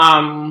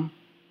 And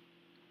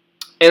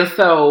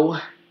so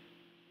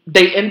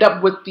they end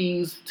up with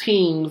these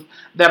teams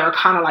that are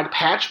kind of like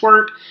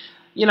patchwork.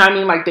 You know what I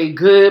mean? Like, they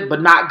good,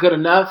 but not good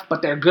enough,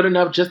 but they're good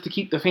enough just to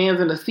keep the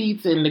fans in the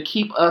seats and to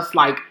keep us,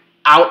 like,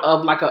 out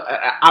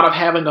of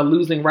having a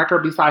losing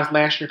record besides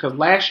last year. Because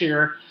last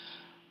year,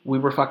 we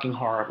were fucking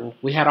horrible.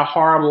 We had a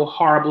horrible,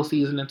 horrible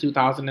season in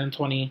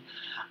 2020.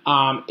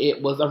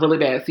 It was a really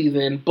bad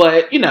season,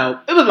 but, it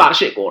was a lot of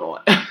shit going on.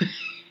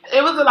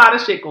 It was a lot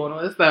of shit going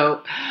on.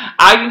 So,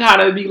 I can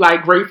kind of be,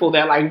 like, grateful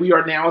that, like, we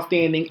are now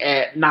standing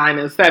at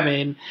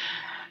 9-7.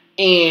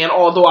 And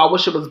although I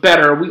wish it was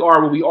better, we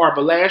are what we are.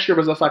 But last year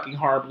was a fucking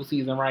horrible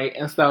season, right?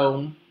 And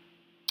so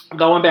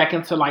going back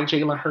into like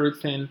Jalen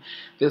Hurts and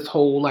this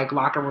whole like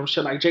locker room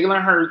shit, like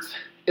Jalen Hurts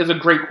is a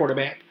great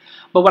quarterback.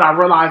 But what I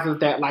realize is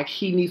that like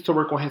he needs to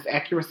work on his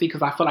accuracy,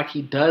 because I feel like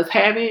he does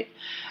have it.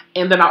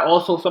 And then I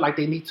also feel like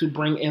they need to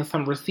bring in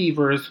some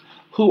receivers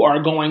who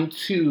are going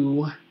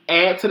to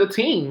add to the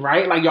team,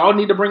 right? Like, y'all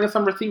need to bring in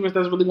some receivers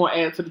that's really going to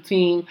add to the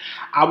team.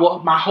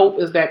 My hope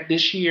is that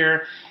this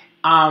year,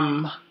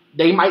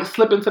 they might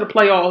slip into the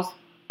playoffs.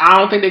 I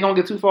don't think they're going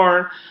to get too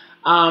far.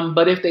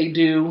 But if they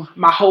do,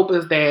 my hope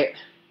is that,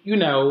 during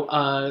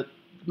the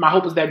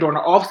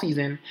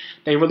offseason,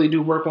 they really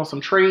do work on some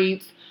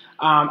trades.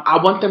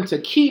 I want them to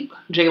keep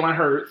Jalen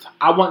Hurts.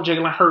 I want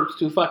Jalen Hurts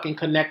to fucking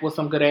connect with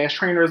some good ass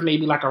trainers,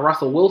 maybe like a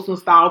Russell Wilson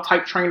style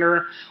type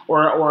trainer,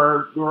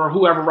 or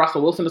whoever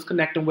Russell Wilson is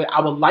connecting with. I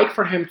would like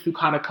for him to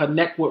kind of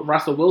connect with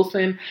Russell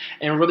Wilson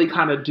and really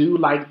kind of do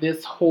like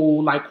this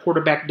whole like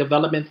quarterback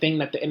development thing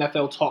that the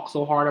NFL talks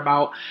so hard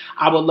about.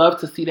 I would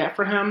love to see that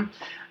for him.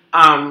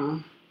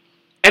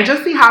 And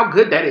just see how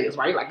good that is,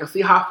 right? Like, to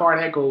see how far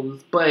that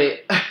goes.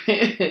 But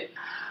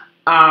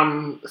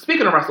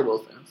speaking of Russell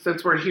Wilson,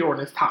 since we're here on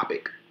this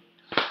topic,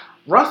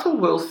 Russell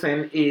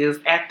Wilson is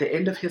at the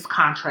end of his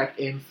contract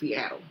in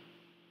Seattle.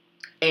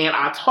 And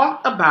I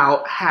talked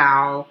about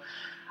how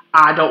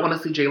I don't want to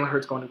see Jalen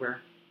Hurts go anywhere.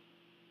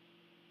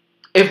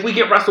 If we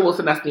get Russell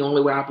Wilson, that's the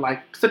only way I'm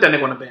like, sit that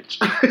nigga on the bench.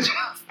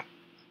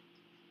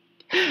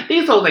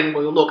 These whole things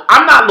loyal. Look,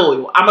 I'm not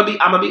loyal. I'm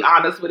gonna be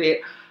honest with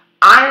it.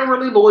 I ain't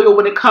really loyal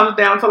when it comes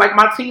down to like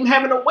my team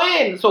having a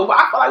win. So if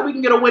I feel like we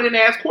can get a winning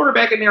ass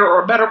quarterback in there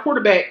or a better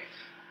quarterback,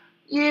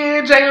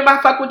 yeah, Jalen,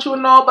 I fuck with you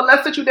and all, but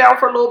let's sit you down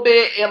for a little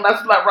bit and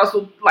let's let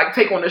Russell like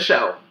take on the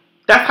show.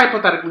 That's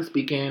hypothetically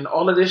speaking.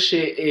 All of this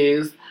shit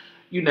is,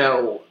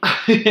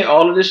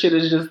 all of this shit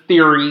is just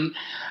theory.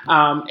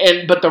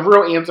 But the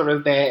real answer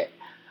is that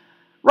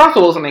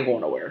Russell Wilson ain't going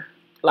nowhere.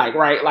 Like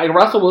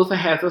Russell Wilson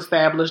has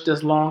established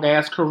this long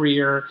ass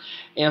career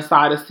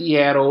inside of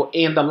Seattle,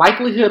 and the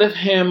likelihood of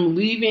him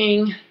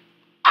leaving,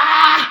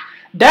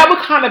 that would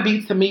kind of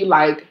be to me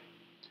like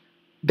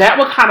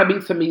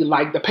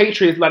the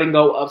Patriots letting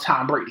go of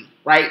Tom Brady,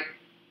 right?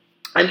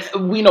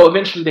 And we know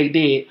eventually they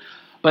did,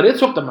 but it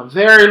took them a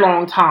very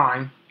long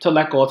time to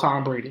let go of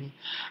Tom Brady.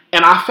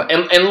 And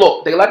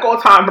look, they let go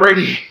of Tom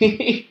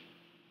Brady.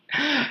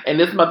 And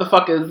this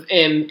motherfucker's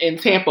in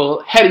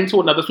Tampa heading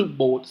to another Super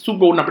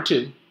Bowl number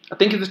 2. I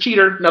think he's a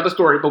cheater, another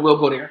story, but we'll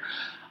go there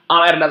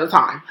at another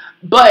time.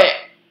 But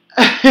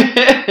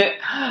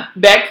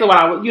back to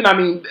what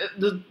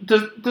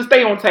to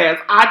stay on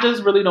task, I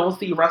just really don't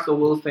see Russell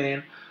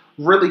Wilson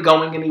really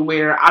going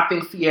anywhere. I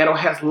think Seattle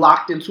has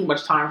locked in too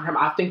much time for him.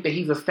 I think that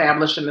he's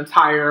established an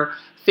entire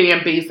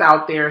fan base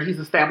out there. He's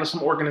established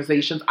some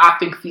organizations. I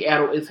think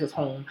Seattle is his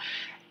home.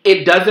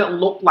 It doesn't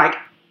look like,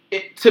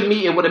 to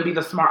me, it wouldn't be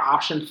the smart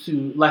option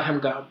to let him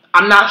go.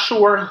 I'm not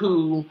sure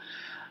who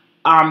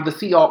the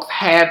Seahawks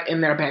have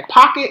in their back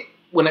pocket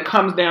when it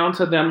comes down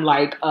to them,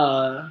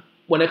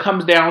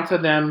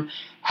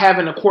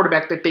 having a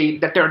quarterback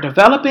that they're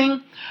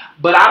developing.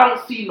 But I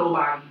don't see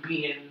nobody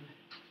being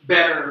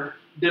better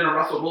than a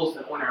Russell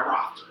Wilson on their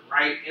roster,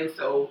 right? And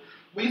so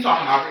we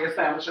talking about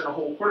reestablishing a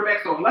whole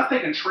quarterback. So unless they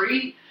can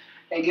trade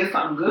and get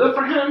something good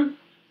for him,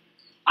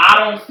 I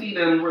don't see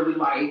them really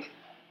like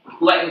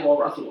letting go of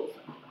Russell Wilson.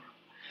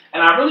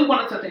 And I really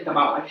wanted to think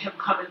about like him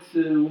coming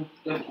to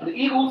the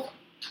Eagles,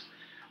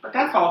 but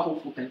that's all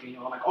hopeful thinking,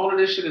 y'all. Like all of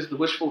this shit is the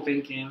wishful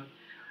thinking,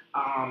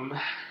 and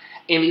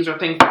these are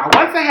things that I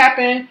want to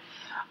happen,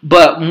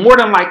 but more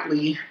than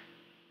likely,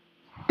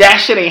 that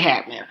shit ain't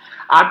happening.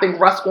 I think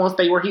Russ gonna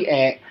stay where he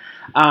at.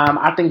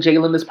 I think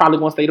Jalen is probably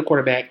gonna stay the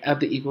quarterback of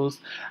the Eagles,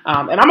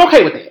 and I'm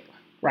okay with that,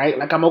 right?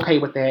 Like I'm okay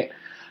with that.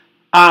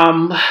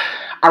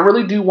 I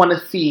really do want to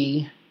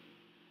see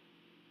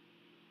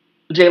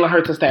Jalen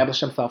Hurts establish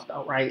himself,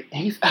 though, right?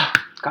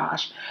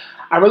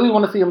 I really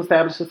want to see him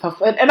establish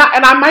himself, and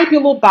I might be a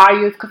little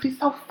biased because he's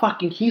so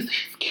he's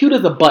cute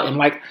as a button.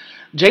 Like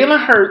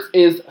Jalen Hurts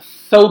is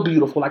so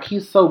beautiful, like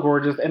he's so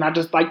gorgeous, and I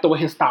just like the way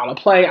his style of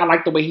play. I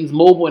like the way he's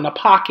mobile in the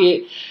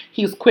pocket.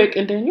 He's quick,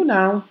 and then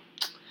I'm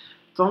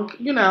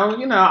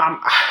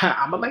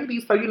a lady,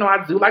 so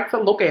I do like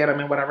to look at him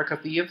and whatever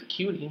because he is a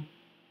cutie.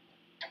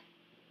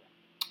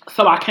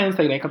 So I can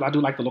say that because I do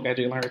like to look at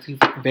Jalen Hurts. He's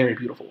very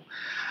beautiful.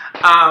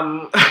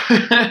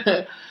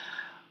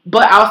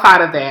 But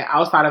outside of that,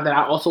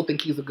 I also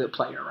think he's a good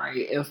player,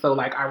 right? And so,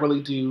 like, I really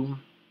do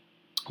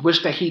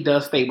wish that he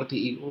does stay with the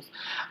Eagles.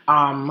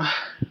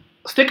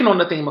 Sticking on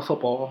the theme of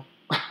football,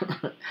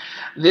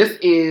 this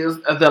is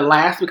the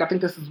last week. I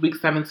think this is week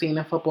 17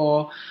 in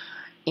football,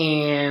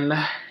 and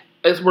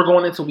we're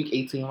going into week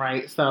 18,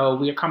 right? So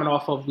we are coming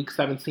off of week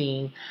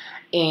 17,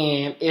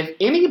 and if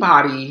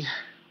anybody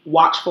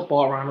watch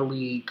football around the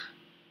league,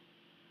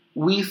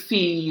 we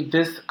see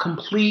this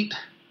complete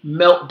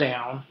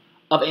meltdown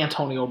of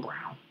Antonio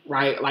Brown,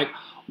 right? Like,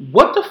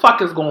 what the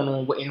fuck is going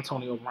on with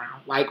Antonio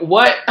Brown? Like,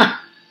 what?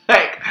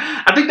 Like,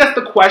 I think that's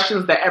the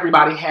questions that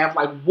everybody have.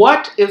 Like,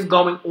 what is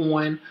going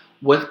on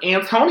with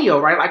Antonio,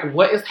 right? Like,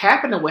 what is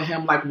happening with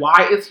him? Like,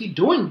 why is he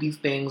doing these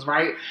things,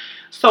 right?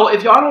 So,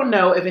 if y'all don't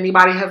know, if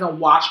anybody hasn't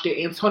watched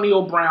it,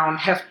 Antonio Brown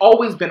has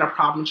always been a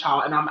problem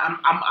child, and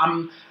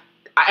I'm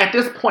at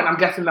this point, I'm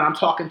guessing that I'm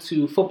talking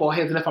to football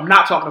heads, and if I'm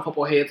not talking to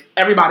football heads,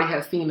 everybody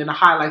has seen in the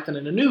highlights and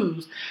in the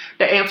news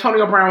that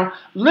Antonio Brown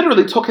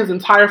literally took his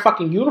entire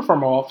fucking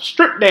uniform off,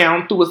 stripped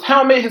down, threw his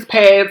helmet, his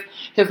pads,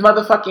 his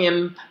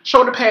motherfucking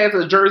shoulder pads,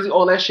 his jersey,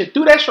 all that shit,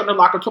 threw that shit in the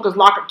locker, took his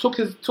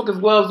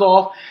gloves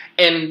off,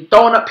 and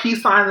throwing up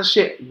peace signs and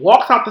shit,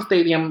 walks out the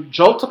stadium,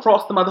 jolts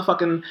across the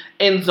motherfucking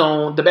end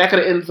zone, the back of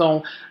the end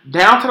zone,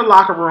 down to the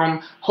locker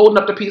room, holding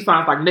up the peace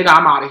signs like, nigga,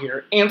 I'm out of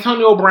here.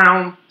 Antonio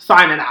Brown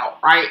signing out,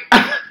 right?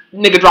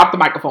 Nigga dropped the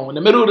microphone in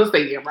the middle of the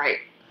stadium, right?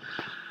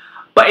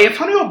 But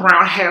Antonio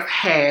Brown has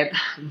had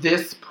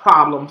this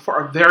problem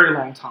for a very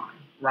long time,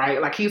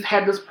 right? Like, he's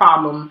had this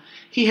problem.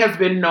 He has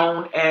been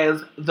known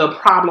as the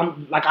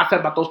problem, like I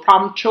said about those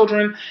problem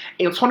children.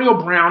 Antonio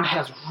Brown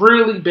has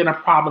really been a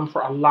problem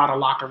for a lot of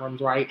locker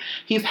rooms, right?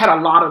 He's had a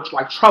lot of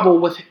like trouble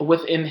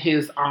within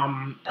his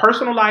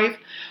personal life,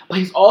 but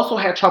he's also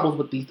had trouble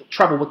with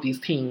these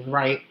teams,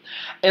 right?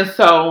 And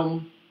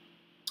so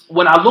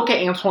when I look at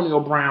Antonio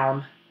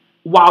Brown,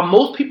 while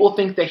most people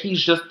think that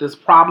he's just this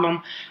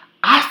problem,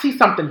 I see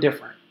something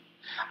different.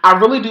 I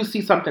really do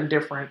see something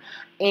different,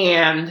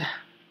 and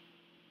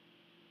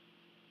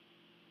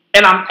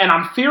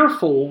I'm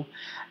fearful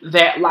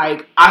that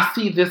like I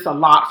see this a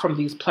lot from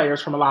these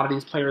players, from a lot of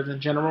these players in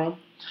general.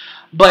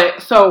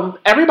 But so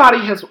everybody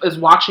is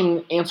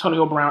watching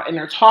Antonio Brown, and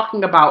they're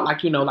talking about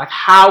like, you know, like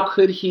how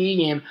could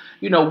he, and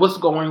you know what's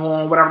going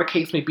on, whatever the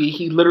case may be.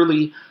 He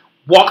literally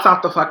walks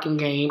out the fucking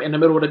game in the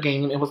middle of the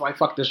game and was like,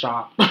 "Fuck this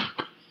job,"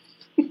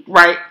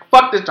 right?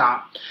 Fuck this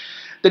job.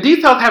 The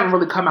details haven't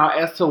really come out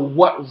as to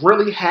what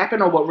really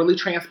happened or what really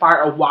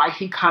transpired or why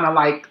he kind of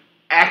like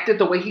acted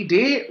the way he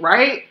did,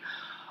 right?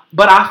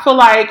 But I feel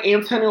like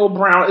Antonio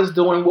Brown is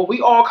doing what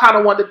we all kind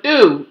of want to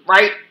do,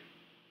 right?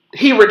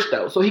 He rich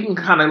though, so he can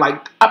kind of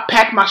like, I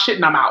pack my shit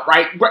and I'm out,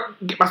 right?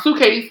 Get my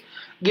suitcase,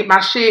 get my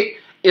shit.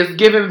 It's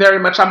given very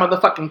much I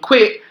motherfucking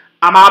quit.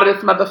 I'm out of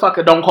this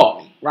motherfucker, don't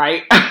call me,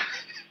 right?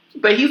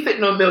 But he's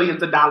sitting on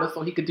millions of dollars,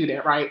 so he could do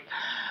that, right?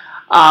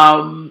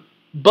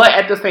 But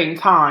at the same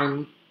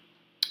time,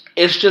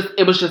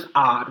 it was just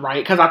odd,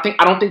 right? Because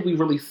I don't think we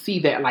really see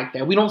that like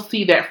that. We don't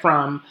see that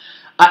from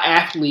an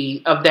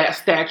athlete of that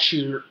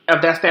stature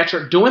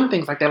doing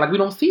things like that. Like, we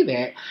don't see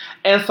that.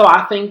 And so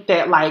I think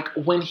that like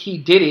when he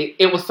did it,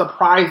 it was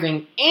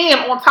surprising. And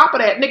on top of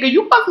that, nigga,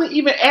 you wasn't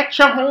even at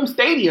your home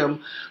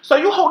stadium. So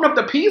you holding up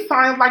the peace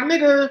signs like,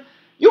 nigga,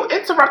 you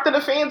interrupting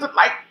the fans.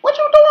 Like, what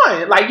you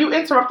doing? Like, you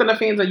interrupting the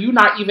fans and you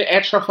not even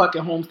at your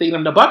fucking home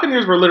stadium. The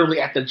Buccaneers were literally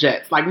at the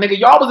Jets. Like, nigga,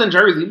 y'all was in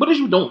Jersey. What is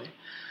you doing?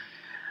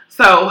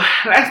 So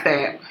that's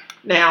that.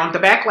 Now the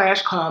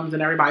backlash comes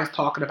and everybody's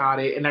talking about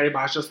it and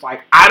everybody's just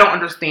like, I don't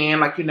understand.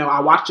 Like, you know, I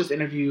watched this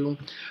interview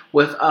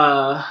with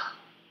I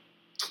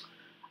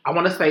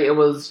want to say it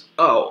was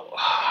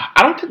I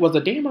don't think, was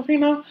it Dan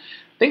Marino? I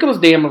think it was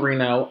Dan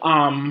Marino.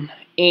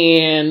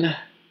 And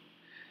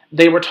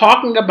they were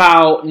talking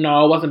about,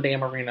 no, it wasn't Dan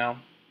Marino.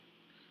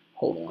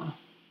 Hold on.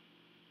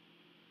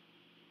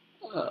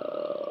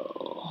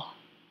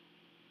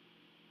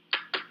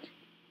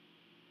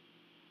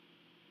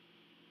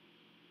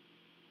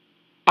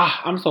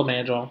 I'm so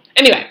mad, y'all.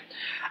 Anyway,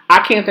 I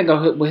can't think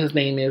of what his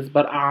name is,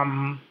 but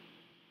I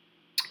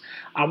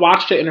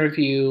watched the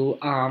interview,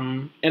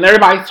 and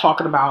everybody is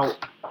talking about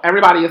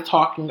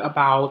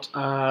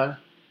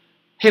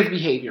his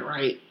behavior,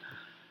 right?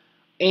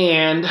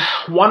 And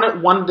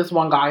this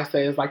one guy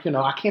says, like, you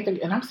know, I can't think,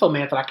 and I'm so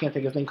mad that I can't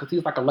think of his name because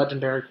he's like a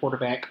legendary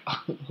quarterback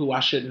who I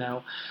should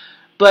know.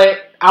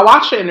 But I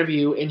watched the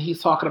interview and he's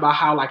talking about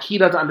how like he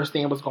doesn't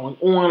understand what's going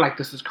on. Like,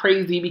 this is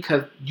crazy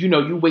because, you know,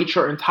 you wait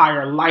your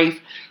entire life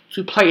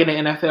to play in the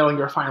NFL and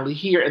you're finally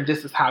here and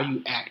this is how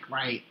you act,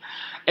 right?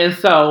 And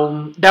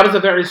so that was a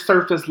very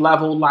surface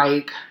level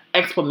like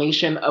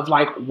explanation of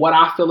like what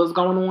I feel is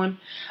going on.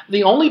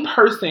 The only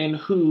person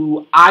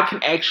who I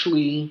can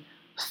actually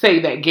say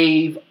that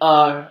gave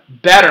a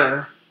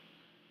better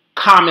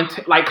comment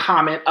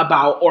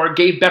about, or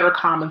gave better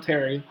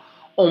commentary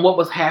on what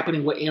was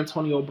happening with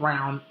Antonio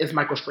Brown is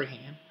Michael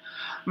Strahan.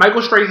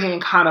 Michael Strahan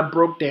kind of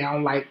broke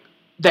down like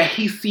that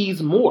he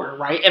sees more,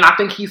 right? And I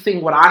think he's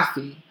seeing what I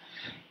see.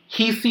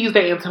 He sees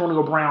that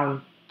Antonio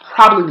Brown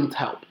probably needs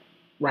help,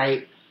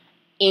 right?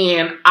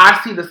 And I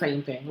see the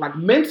same thing. Like,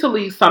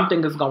 mentally,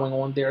 something is going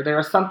on there. There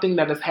is something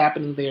that is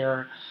happening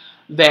there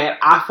that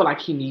I feel like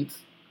he needs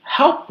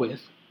help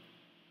with.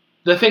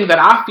 The thing that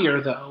I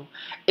fear, though,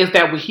 is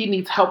that what he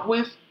needs help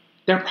with,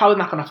 they're probably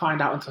not going to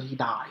find out until he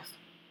dies,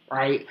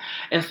 right?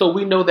 And so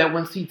we know that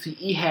when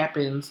CTE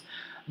happens,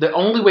 the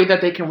only way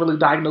that they can really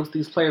diagnose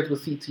these players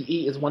with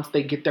CTE is once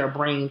they get their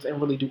brains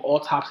and really do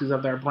autopsies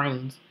of their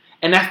brains.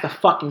 And that's the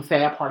fucking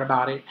sad part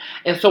about it.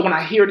 And so when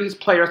I hear these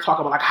players talk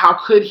about, like, how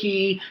could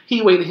he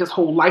waited his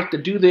whole life to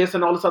do this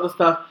and all this other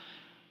stuff.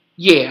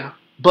 Yeah,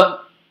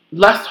 but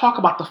let's talk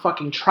about the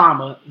fucking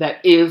trauma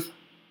that is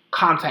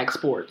contact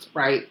sports,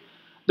 right?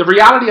 The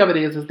reality of it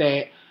is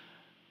that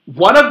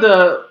one of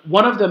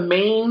the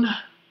main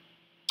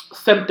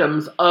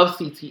symptoms of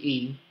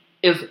CTE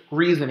is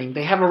reasoning.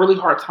 They have a really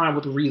hard time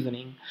with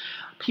reasoning.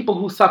 People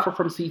who suffer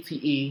from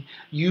CTE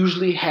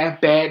usually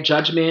have bad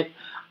judgment.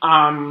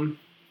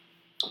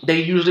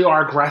 They usually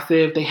are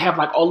aggressive. They have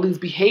like all these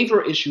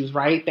behavior issues,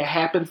 right?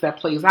 That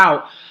plays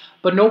out.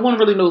 But no one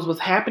really knows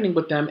what's happening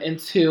with them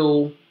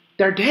until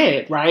they're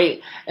dead,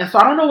 right? And so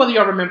I don't know whether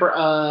y'all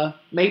remember,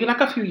 maybe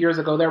like a few years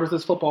ago, there was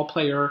this football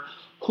player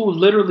who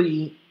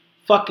literally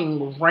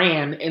fucking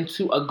ran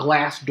into a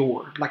glass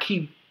door. Like,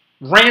 he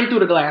ran through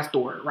the glass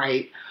door,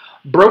 right?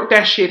 broke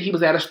that shit. He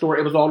was at a store.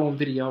 It was all on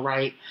video,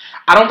 right?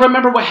 I don't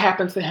remember what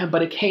happened to him,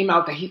 but it came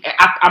out that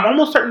I'm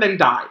almost certain that he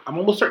died. I'm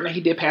almost certain that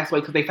he did pass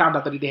away because they found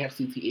out that he did have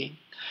CTE.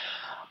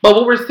 But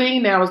what we're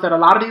seeing now is that a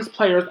lot of these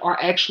players are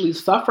actually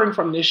suffering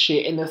from this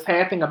shit. And the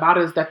sad thing about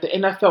it is that the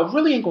NFL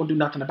really ain't going to do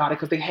nothing about it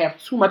because they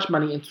have too much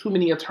money and too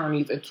many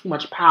attorneys and too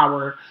much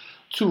power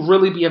to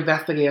really be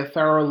investigated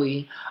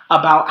thoroughly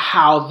about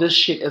how this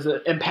shit is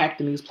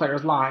impacting these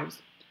players' lives.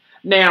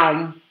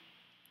 Now,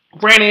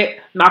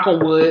 granted, knock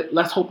on wood,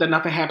 let's hope that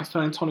nothing happens to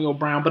Antonio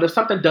Brown. But if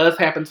something does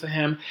happen to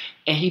him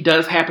and he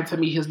does happen to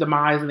meet his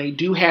demise and they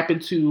do happen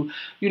to,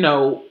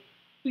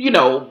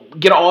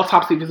 get an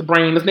autopsy of his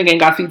brain, this nigga ain't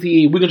got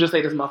CTE, we can just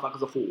say this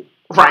motherfucker's a fool.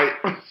 Right?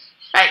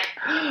 Like,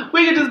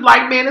 we can just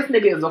man, this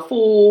nigga is a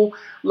fool.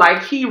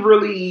 Like, he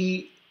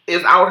really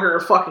is out here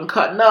fucking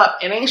cutting up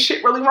and ain't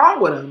shit really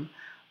wrong with him.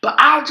 But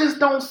I just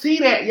don't see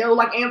that, yo.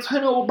 Like,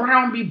 Antonio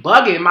Brown be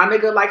bugging, my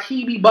nigga. Like,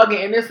 he be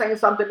bugging, and this ain't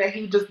something that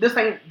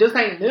this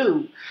ain't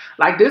new.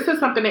 Like, this is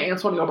something that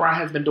Antonio Brown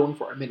has been doing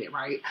for a minute,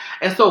 right?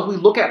 And so if we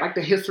look at, like,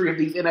 the history of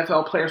these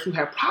NFL players who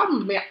have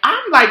problems, man,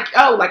 I'm like,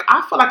 yo, like,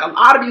 I feel like a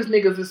lot of these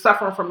niggas is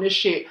suffering from this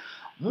shit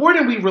more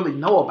than we really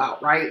know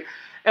about, right?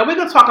 And we're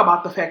gonna talk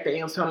about the fact that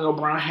Antonio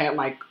Brown had,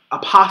 like, a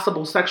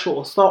possible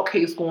sexual assault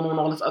case going on,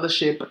 all this other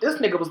shit, but this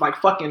nigga was, like,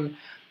 fucking,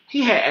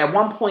 he had, at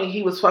one point,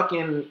 he was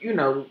fucking,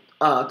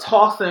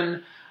 tossing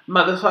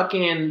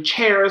motherfucking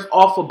chairs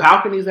off of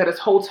balconies at his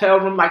hotel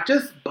room, like,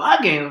 just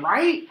bugging,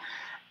 right?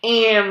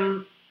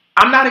 And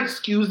I'm not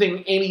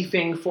excusing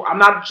anything I'm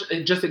not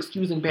just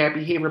excusing bad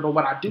behavior, but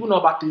what I do know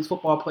about these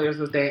football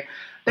players is that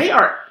they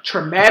are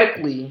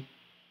traumatically,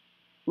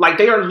 like,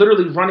 they are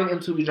literally running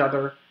into each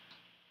other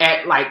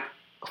at, like,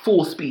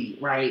 full speed,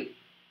 right?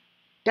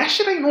 That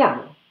shit ain't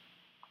normal.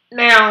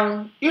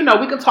 Now, we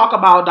can talk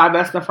about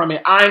divesting from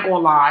it. I ain't gonna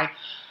lie.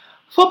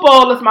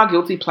 Football is my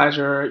guilty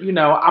pleasure.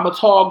 I'm a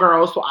tall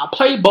girl, so I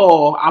play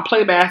ball. I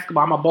play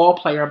basketball. I'm a ball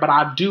player, but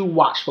I do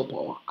watch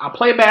football. I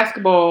play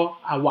basketball.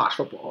 I watch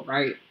football,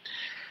 right?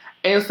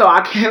 And so I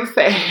can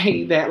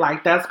say that,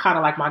 like, that's kind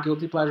of like my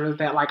guilty pleasure is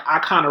that, like, I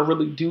kind of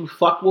really do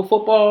fuck with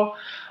football.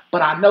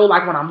 But I know,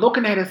 like, when I'm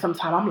looking at it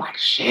sometimes, I'm like,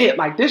 shit,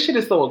 like, this shit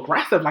is so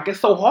aggressive. Like, it's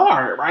so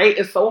hard, right?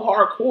 It's so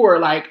hardcore.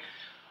 Like,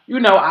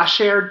 I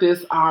shared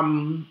this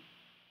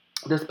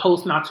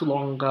post not too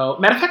long ago.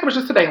 Matter of fact, it was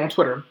just today on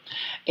Twitter.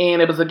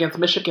 And it was against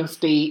Michigan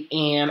State.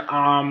 And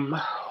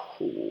I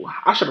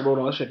should have wrote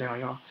all this shit down,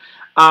 y'all.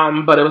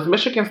 But it was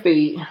Michigan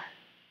State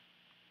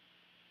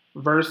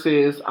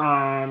versus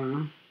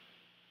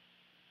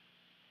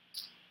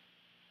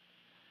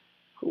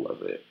who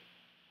was it?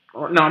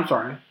 No, I'm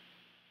sorry.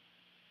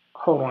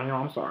 Hold on,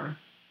 y'all. I'm sorry.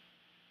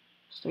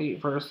 State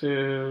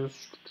versus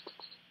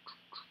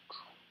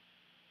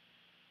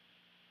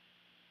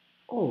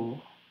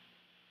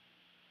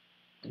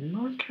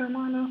North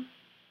Carolina?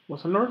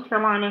 Was it North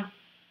Carolina?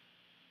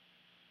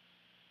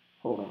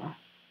 Hold on.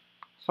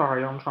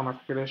 Sorry, I'm trying to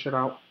figure this shit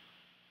out.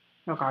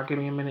 Okay, give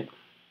me a minute.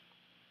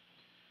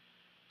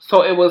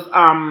 So it was,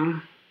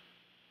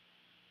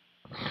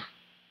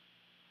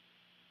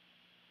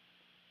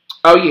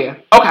 oh yeah.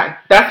 Okay,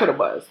 that's what it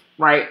was,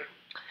 right?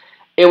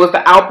 It was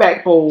the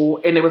Outback Bowl,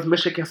 and it was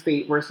Michigan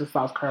State versus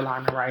South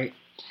Carolina, right?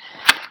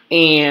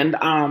 And,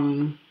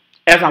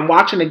 as I'm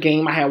watching the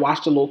game, I had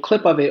watched a little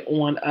clip of it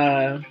on,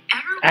 sorry,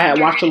 y'all. I had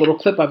watched a little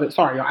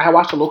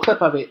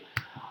clip of it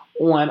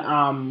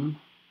on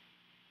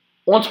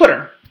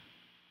Twitter.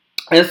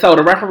 And so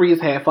the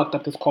referees had fucked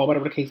up this call,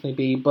 whatever the case may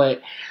be.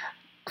 But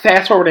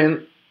fast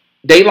forwarding,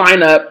 they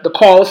line up. The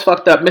call was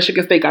fucked up.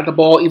 Michigan State got the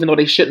ball, even though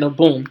they shouldn't have.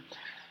 Boom.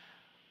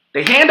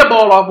 They hand the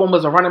ball off. Boom,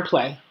 was a running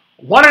play.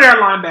 One of their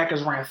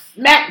linebackers ran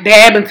smack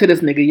dab into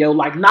this nigga, yo.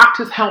 Like, knocked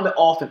his helmet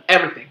off and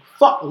everything.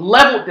 Fuck,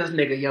 leveled this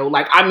nigga, yo.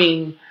 Like, I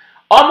mean,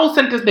 almost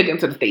sent this nigga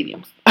into the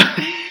stadiums.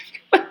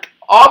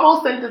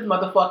 Almost sent this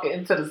motherfucker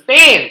into the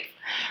stands.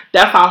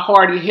 That's how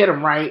hard he hit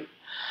him, right?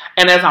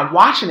 And as I'm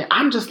watching it,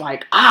 I'm just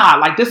like,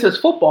 like, this is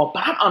football,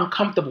 but I'm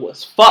uncomfortable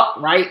as fuck,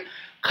 right?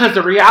 Because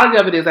the reality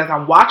of it is, as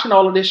I'm watching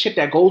all of this shit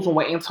that goes on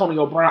with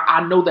Antonio Brown,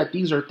 I know that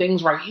these are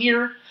things right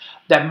here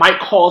that might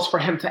cause for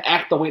him to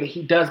act the way that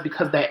he does,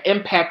 because that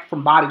impact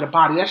from body to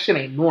body, that shit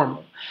ain't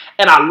normal.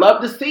 And I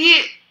love to see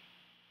it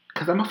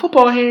because I'm a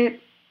football head.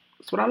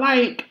 That's what I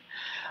like.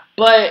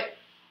 But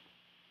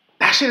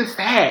that shit is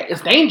sad.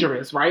 It's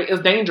dangerous, right?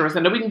 It's dangerous.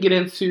 And then we can get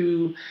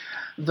into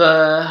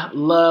the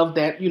love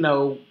that,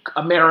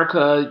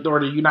 America or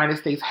the United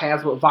States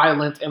has with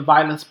violence and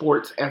violent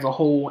sports as a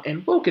whole.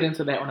 And we'll get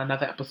into that on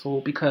another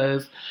episode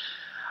because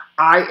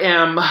I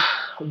am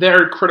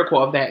very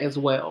critical of that as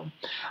well.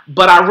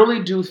 But I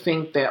really do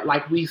think that,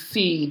 like, we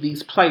see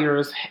these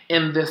players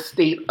in this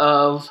state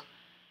of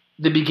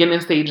the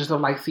beginning stages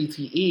of, like,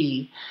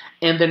 CTE,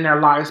 and then their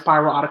lives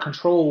spiral out of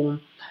control,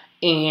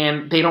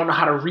 and they don't know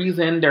how to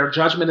reason, their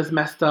judgment is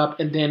messed up,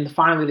 and then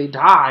finally they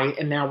die,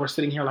 and now we're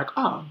sitting here like,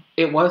 oh,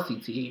 it was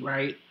CTE,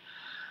 right?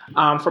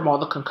 from all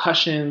the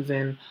concussions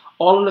and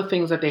all of the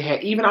things that they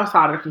had, even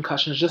outside of the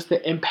concussions, just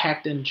the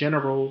impact in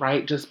general,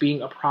 right? Just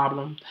being a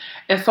problem.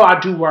 And so I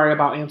do worry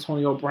about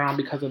Antonio Brown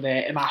because of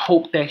that. And I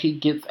hope that he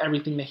gets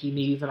everything that he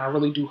needs. And I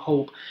really do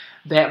hope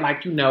that,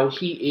 like, you know,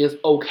 he is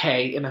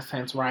okay in a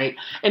sense, right?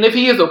 And if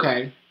he is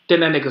okay, then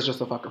that nigga's just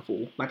a fucking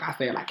fool. Like I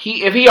said, like,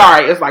 if he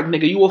alright, it's like,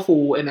 nigga, you a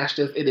fool. And that's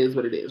just, it is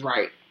what it is,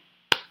 right?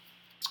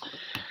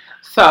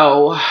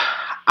 So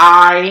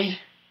I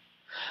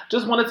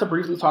just wanted to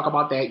briefly talk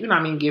about that, you know what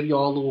I mean, give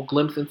y'all a little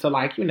glimpse into,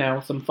 like, you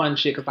know, some fun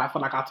shit, because I feel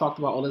like I talked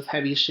about all this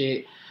heavy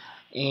shit,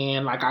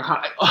 and, like, I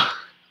kind of,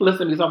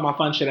 listen to me talking about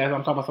fun shit as I'm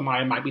talking about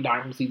somebody who might be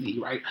dying from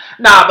CTE, right?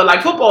 Nah, but,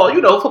 like, football,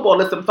 you know,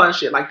 football is some fun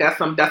shit, like, that's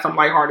some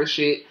lighthearted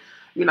shit,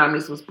 you know what I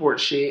mean, some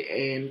sports shit,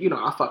 and, you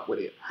know, I fuck with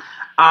it.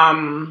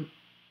 And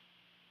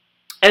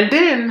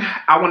then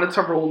I wanted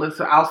to roll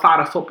into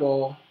outside of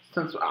football,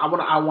 since I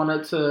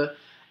wanted to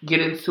get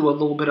into a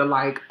little bit of,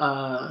 like,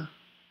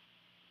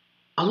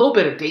 a little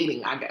bit of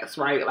dating, I guess,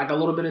 right? Like a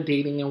little bit of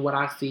dating and what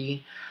I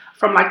see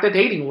from like the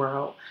dating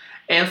world.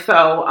 And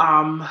so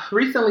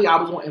recently I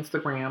was on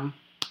Instagram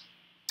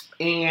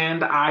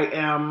and I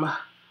am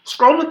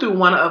scrolling through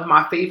one of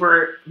my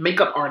favorite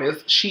makeup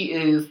artists. She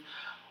is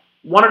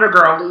one of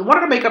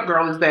the makeup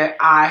girls that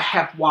I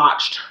have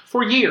watched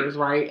for years,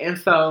 right? And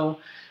so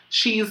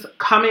she's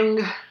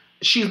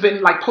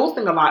been like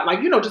posting a lot,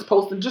 like, you know, just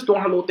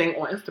doing her little thing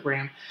on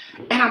Instagram.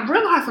 And I'm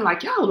realizing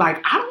like, yo,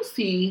 like I don't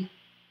see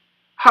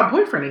her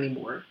boyfriend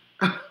anymore.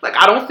 Like,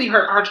 I don't see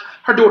her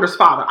daughter's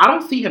father. I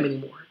don't see him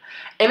anymore.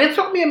 And it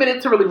took me a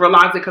minute to really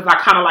realize it, because I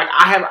kind of like,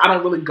 I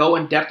don't really go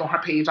in depth on her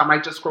page. I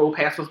might just scroll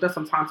past. So it's been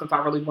some time since I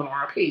really went on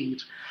her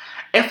page.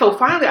 And so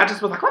finally I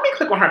just was like, let me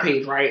click on her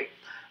page, right?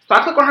 So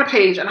I click on her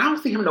page and I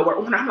don't see him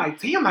nowhere. And I'm like,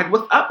 damn, like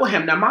what's up with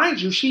him? Now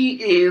mind you,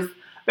 she is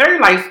very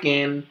light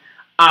skinned.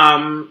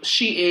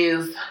 She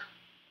is,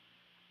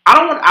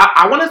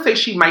 I want to say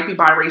she might be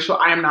biracial.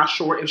 I am not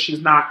sure if she's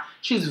not.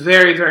 She's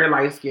very, very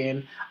light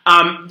skinned.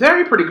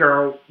 Very pretty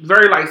girl,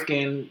 very light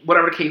skinned,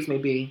 whatever the case may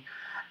be.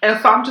 And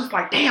so I'm just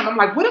like, damn, I'm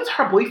like, what is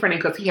her boyfriend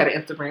name? Because he had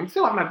an Instagram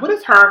too. I'm like, what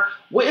is her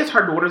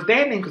daughter's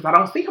dad name? Because I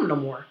don't see him no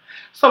more.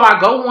 So I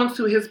go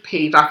onto his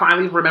page. I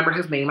finally remember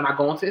his name, and I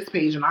go onto his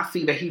page and I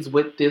see that he's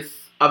with this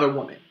other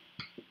woman,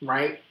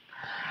 right?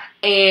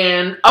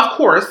 And of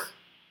course,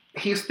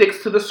 he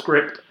sticks to the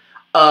script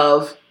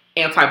of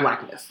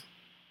anti-blackness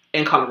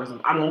and colorism.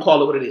 I'm going to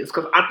call it what it is,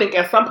 because I think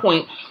at some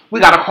point we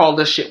got to call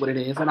this shit what it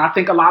is. And I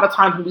think a lot of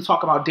times when we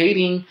talk about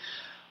dating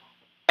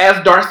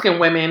as dark-skinned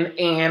women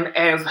and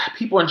as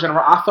people in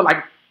general, I feel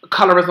like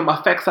colorism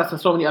affects us in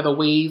so many other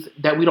ways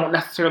that we don't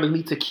necessarily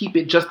need to keep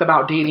it just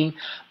about dating.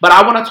 But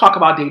I want to talk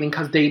about dating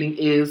because dating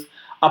is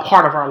a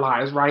part of our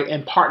lives, right?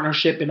 And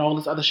partnership and all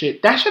this other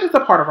shit. That shit is a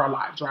part of our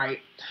lives, right?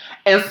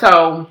 And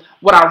so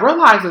what I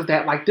realized is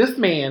that, like, this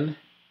man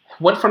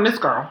went from this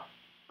girl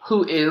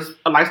who is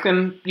a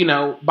light-skinned, you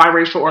know,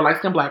 biracial or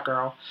light-skinned black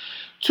girl,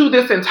 to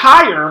this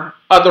entire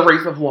other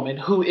race of woman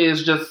who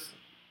is just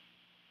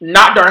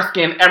not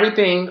dark-skinned,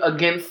 everything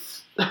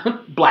against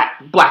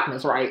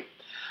blackness, right?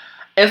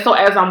 And so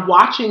as I'm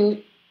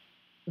watching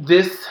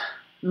this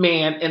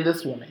man and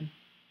this woman,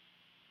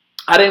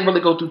 I didn't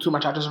really go through too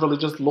much. I just really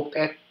just looked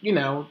at, you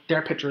know,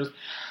 their pictures.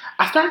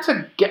 I started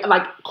to get,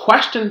 like,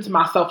 questions to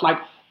myself, like,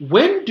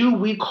 when do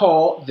we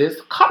call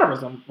this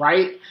colorism,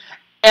 right?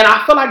 And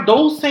I feel like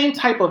those same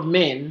type of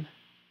men,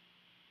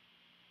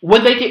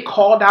 when they get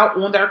called out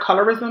on their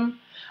colorism,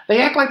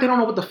 they act like they don't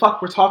know what the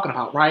fuck we're talking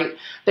about, right?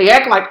 They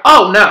act like,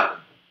 oh no,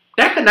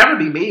 that could never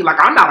be me. Like,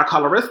 I'm not a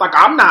colorist. Like,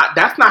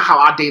 that's not how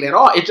I date at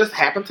all. It just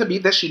happened to be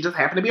that she just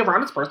happened to be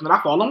around this person that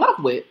I fall in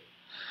love with.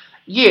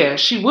 Yeah,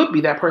 she would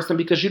be that person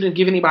because you didn't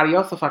give anybody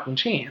else a fucking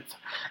chance.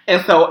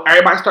 And so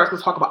everybody starts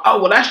to talk about,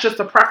 oh, well, that's just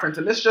a preference,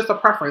 and this is just a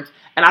preference.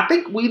 And I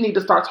think we need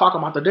to start talking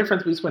about the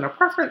difference between a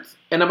preference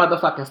and a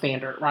motherfucking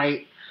standard,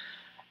 right?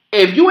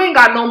 If you ain't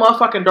got no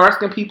motherfucking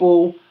dark-skinned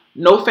people,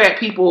 no fat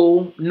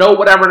people, no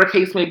whatever the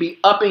case may be,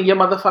 up in your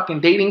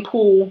motherfucking dating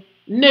pool,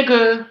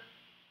 nigga,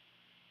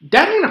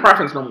 that ain't a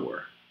preference no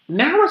more.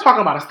 Now we're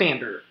talking about a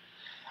standard.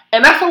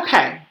 And that's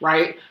okay,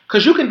 right?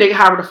 Because you can date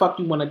however the fuck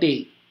you want to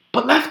date.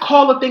 But let's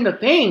call a thing a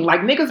thing. Like,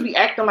 niggas be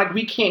acting like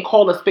we can't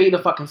call a spade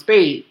a fucking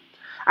spade.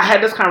 I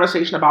had this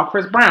conversation about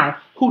Chris Brown,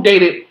 who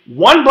dated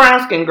one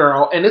brown-skinned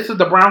girl, and this is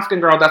the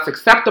brown-skinned girl that's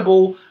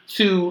acceptable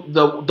to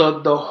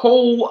the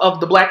whole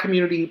of the black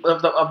community,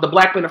 of the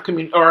black men of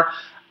community, or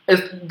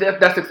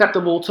that's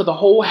acceptable to the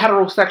whole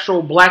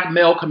heterosexual black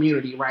male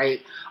community,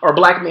 right? Or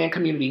black man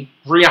community,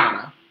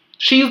 Rihanna.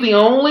 She's the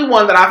only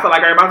one that I feel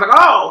like everybody's like,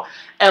 oh,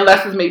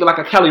 unless it's maybe like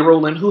a Kelly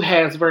Rowland who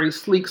has very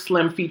sleek,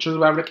 slim features,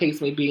 whatever the case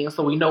may be. And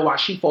so we know why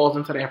she falls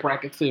into that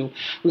bracket too.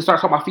 We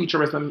start talking about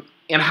featureism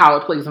and how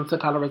it plays into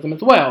colorism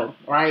as well,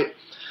 right?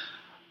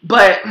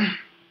 But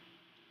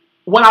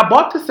when I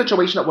brought this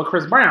situation up with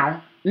Chris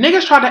Brown,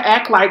 niggas try to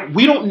act like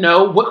we don't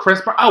know what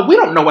Chris Brown, we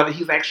don't know whether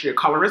he's actually a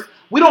colorist.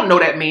 We don't know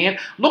that man.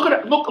 Look at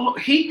it. Look.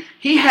 He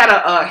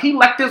had he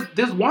let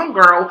this one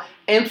girl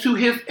into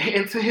his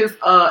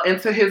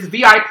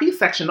VIP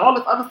section, all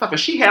this other stuff, and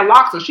she had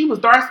locks and she was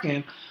dark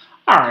skinned.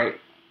 All right,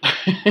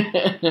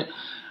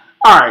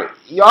 Alright,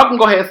 y'all can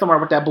go ahead somewhere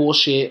with that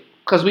bullshit.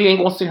 Because we ain't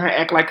gonna sit here and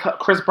act like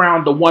Chris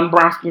Brown, the one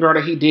brown skin girl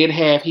that he did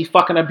have, he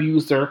fucking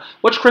abused her.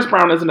 Which Chris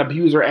Brown is an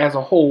abuser as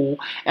a whole.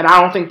 And I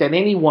don't think that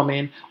any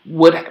woman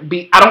would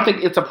be, I don't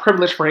think it's a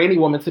privilege for any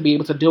woman to be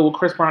able to deal with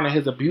Chris Brown and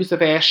his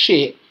abusive ass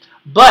shit.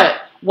 But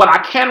what I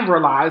can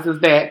realize is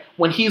that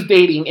when he's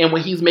dating and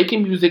when he's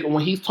making music and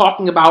when he's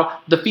talking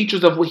about the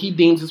features of what he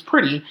deems as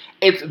pretty,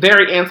 it's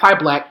very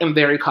anti-black and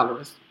very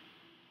colorist.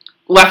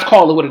 Let's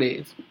call it what it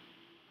is.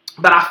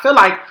 But I feel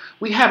like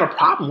we have a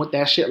problem with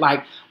that shit.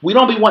 Like, we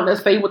don't be wanting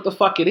to say what the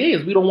fuck it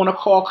is. We don't want to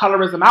call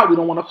colorism out. We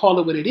don't want to call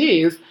it what it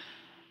is.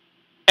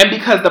 And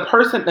because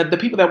the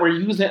people that we're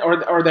using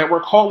or that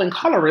we're calling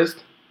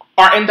colorist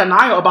are in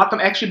denial about them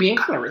actually being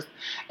colorist.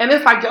 And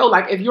it's like, yo,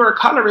 like, if you're a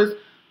colorist,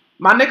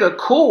 my nigga,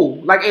 cool.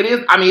 Like, it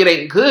is, I mean, it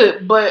ain't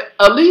good, but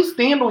at least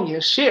stand on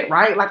your shit,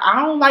 right? Like,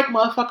 I don't like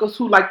motherfuckers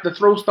who like to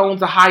throw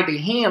stones to hide their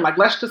hand. Like,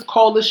 let's just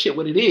call this shit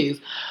what it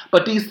is.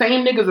 But these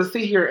same niggas that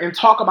sit here and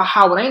talk about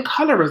how it ain't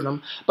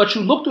colorism, but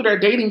you look through their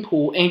dating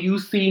pool and you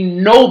see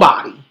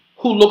nobody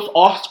who looks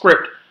off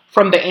script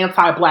from the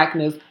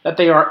anti-blackness that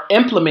they are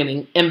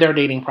implementing in their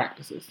dating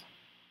practices.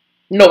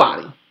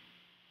 Nobody.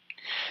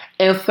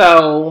 And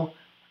so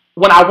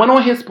when I went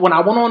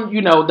on,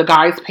 you know, the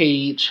guy's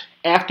page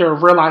after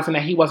realizing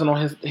that he wasn't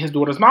on his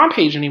daughter's mom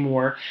page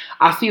anymore,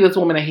 I see this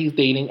woman that he's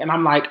dating and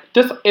I'm like,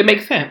 it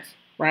makes sense,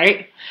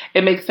 right?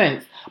 It makes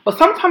sense. But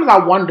sometimes I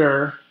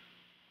wonder,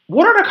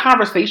 what are the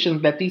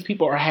conversations that these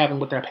people are having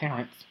with their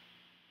parents?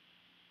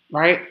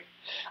 Right?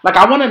 Like,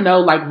 I want to know,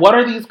 like, what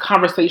are these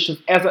conversations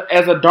as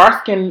a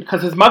dark skin,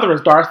 because his mother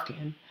is dark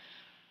skin.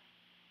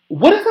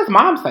 What is his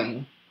mom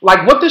saying?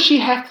 Like, what does she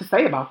have to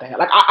say about that?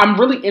 Like, I'm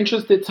really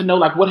interested to know,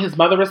 like, what his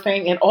mother is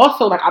saying. And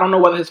also, like, I don't know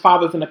whether his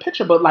father's in the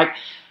picture, but, like,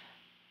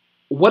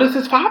 what is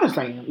his father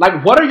saying?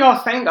 Like, what are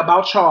y'all saying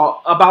about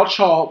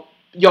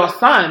your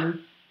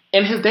son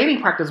and his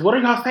dating practice? What are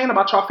y'all saying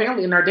about y'all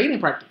family and their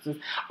dating practices?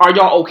 Are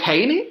y'all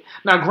okay in it?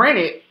 Now,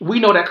 granted, we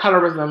know that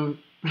colorism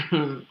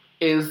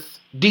is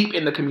deep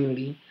in the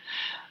community,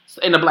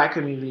 in the black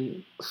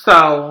community.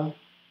 So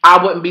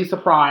I wouldn't be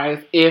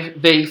surprised if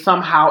they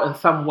somehow, in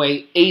some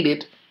way,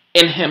 aided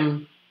in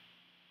him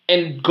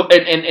and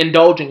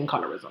indulging in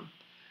colorism.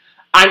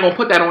 I ain't gonna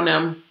put that on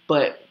them,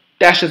 but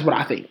that's just what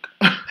I think.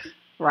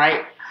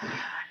 Right?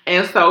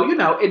 And so, you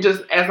know, it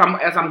just, as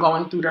I'm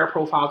going through their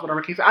profiles,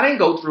 whatever case, I didn't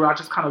go through, I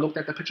just kind of looked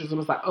at the pictures and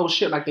was like, oh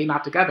shit, like they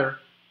not together.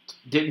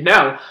 Didn't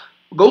know.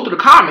 Go through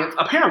the comments,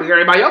 apparently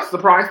everybody else is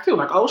surprised too.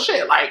 Like, oh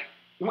shit, like,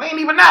 we ain't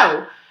even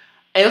know.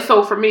 And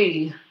so for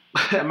me,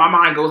 my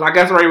mind goes, I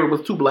guess Ray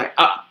was too black.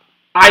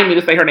 I didn't mean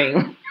to say her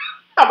name.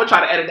 I'm gonna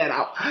try to edit that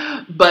out.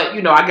 But,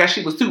 you know, I guess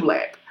she was too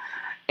black.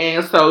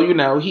 And so, you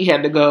know, he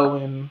had to go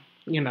and,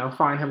 you know,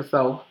 find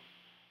himself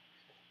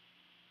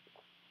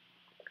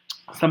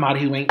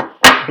somebody who ain't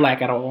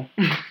black at all.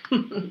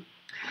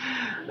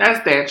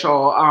 That's that,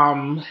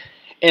 y'all.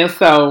 And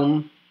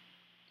so,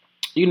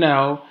 you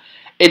know,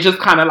 it just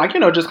kind of like, you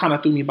know, just kind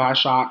of threw me by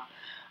shock.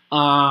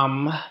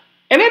 And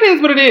it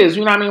is what it is,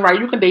 you know what I mean, right?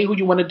 You can date who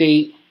you want to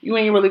date. You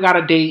ain't really got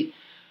to date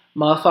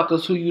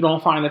motherfuckers who you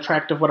don't find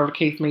attractive, whatever the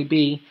case may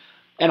be.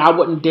 And I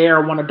wouldn't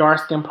dare want a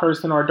dark-skinned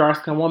person or a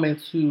dark-skinned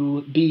woman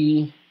to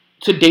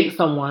date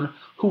someone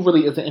who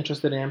really isn't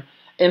interested in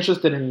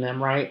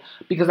them, right?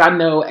 Because I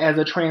know as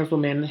a trans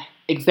woman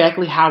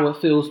exactly how it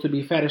feels to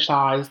be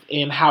fetishized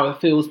and how it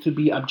feels to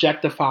be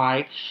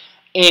objectified,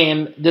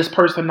 and this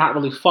person not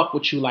really fuck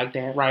with you like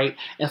that, right?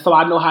 And so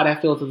I know how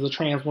that feels as a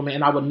trans woman,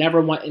 and I would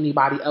never want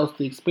anybody else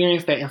to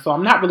experience that. And so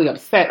I'm not really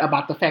upset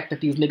about the fact that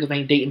these niggas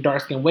ain't dating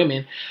dark-skinned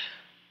women.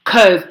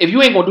 Because if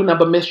you ain't gonna do nothing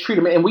but mistreat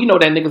them, and we know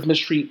that niggas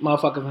mistreat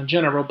motherfuckers in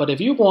general, but if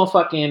you gonna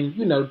fucking,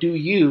 you know, do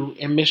you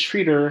and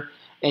mistreat her,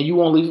 and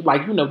you only,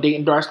 like, you know,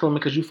 dating dark-skinned women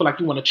because you feel like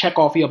you want to check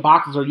off your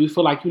boxes, or you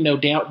feel like, you know,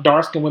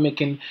 dark-skinned women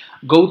can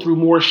go through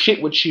more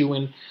shit with you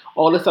and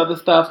all this other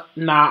stuff.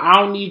 Nah, I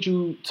don't need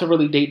you to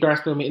really date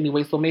dark-skinned women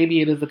anyway, so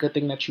maybe it is a good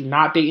thing that you're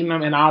not dating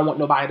them, and I don't want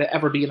nobody to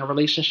ever be in a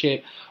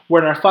relationship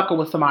where they're fucking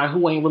with somebody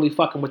who ain't really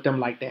fucking with them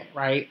like that,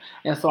 right?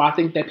 And so I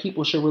think that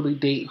people should really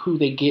date who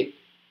they get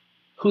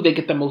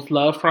the most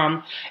love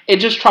from. It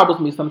just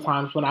troubles me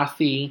sometimes when I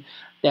see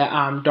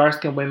that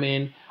dark-skinned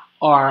women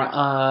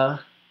are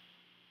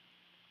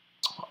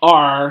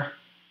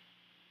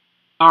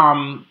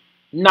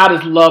not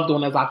as loved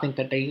on as I think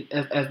that they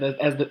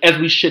as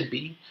we should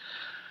be.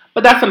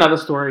 But that's another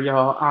story,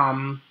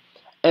 y'all.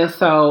 And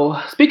so,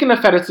 speaking of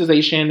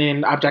fetishization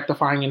and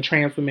objectifying and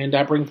trans women,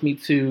 that brings me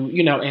to,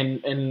 you know,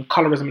 and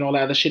colorism and all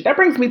that other shit, that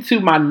brings me to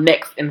my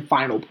next and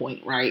final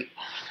point, right?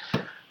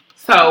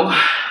 So,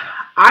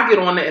 I get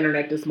on the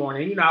internet this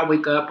morning. You know, I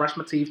wake up, brush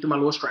my teeth, do my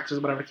little stretches,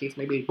 whatever the case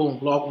may be. Boom,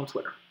 log on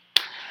Twitter.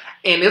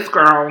 And this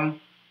girl,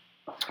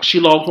 she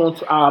logged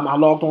on. I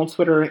logged on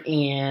Twitter,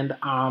 and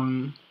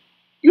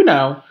you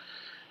know,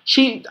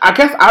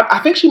 I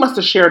think she must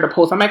have shared the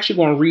post. I'm actually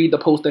going to read the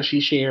post that she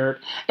shared,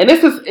 and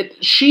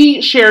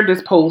she shared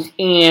this post,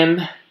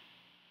 and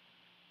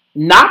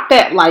not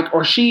that, like,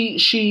 or she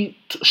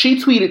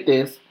tweeted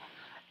this,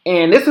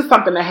 And this is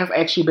something that has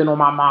actually been on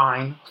my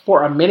mind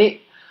for a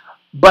minute,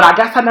 but I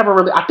guess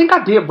I think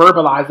I did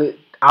verbalize it.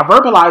 I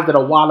verbalized it a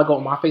while ago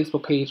on my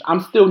Facebook page.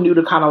 I'm still new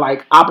to kind of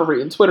like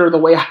operating Twitter the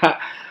way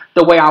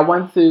I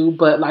want to,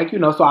 but like,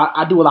 so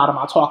I do a lot of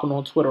my talking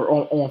on Twitter,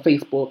 on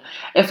Facebook.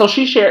 And so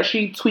she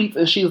tweets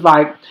and she's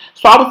like,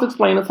 so I was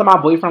explaining to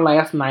my boyfriend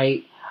last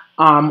night,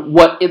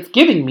 what it's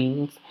giving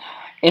means.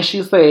 And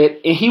she said,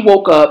 and he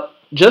woke up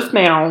just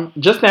now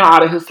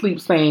out of his sleep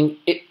saying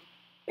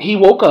he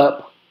woke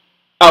up.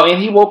 Oh,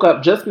 and he woke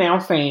up just now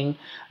saying,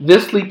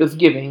 this sleep is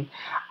giving.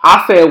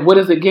 I said, what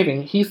is it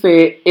giving? He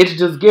said, it's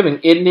just giving,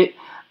 isn't it?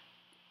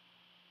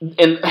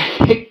 And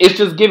it's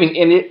just giving,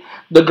 isn't it?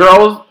 The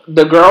girls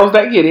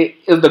that get it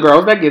is the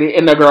girls that get it,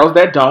 and the girls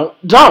that don't.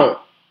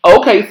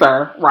 Okay,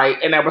 sir. Right.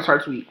 And that was her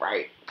tweet,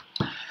 right?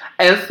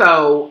 And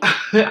so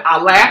I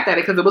laughed at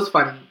it because it was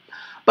funny.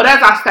 But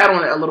as I sat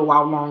on it a little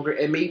while longer,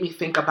 it made me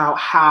think about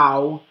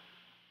how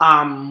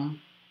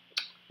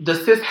the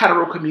cis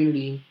hetero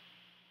community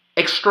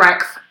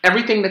extracts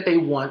everything that they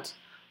want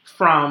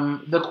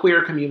from the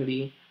queer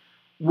community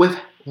with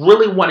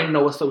really wanting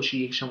no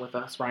association with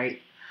us,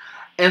 right?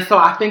 And so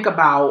I think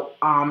about,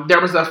 there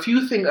was a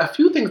few things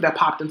that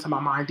popped into my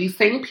mind. These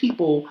same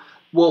people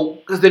will,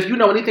 because if you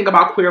know anything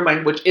about queer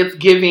language, it's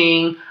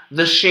giving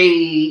the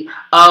shade,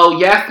 oh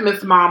yes,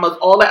 Miss Mamas,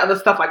 all that other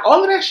stuff, like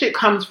all of that shit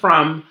comes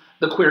from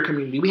the queer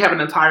community. There's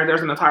an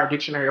entire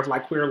dictionary of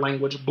like queer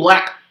language,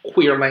 black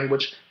queer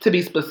language to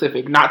be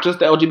specific, not just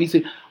the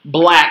LGBT,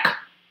 black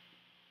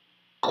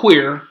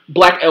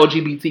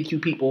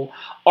LGBTQ people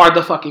are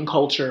the fucking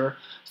culture.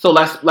 So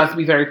let's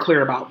be very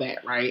clear about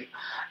that, right?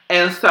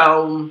 And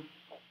so,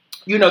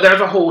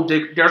 there's a whole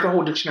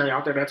dictionary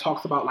out there that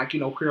talks about like,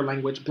 queer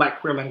language,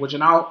 black queer language,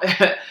 and I'll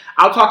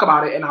talk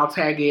about it and I'll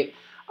tag it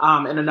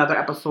in another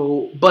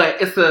episode. But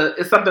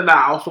it's something that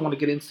I also want to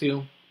get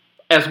into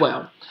as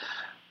well.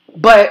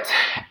 But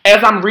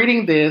as I'm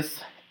reading this,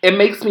 it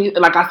makes me,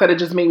 like I said, it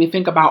just made me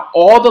think about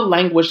all the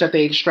language that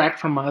they extract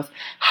from us,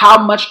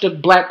 how much the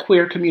black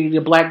queer community,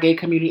 the black gay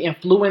community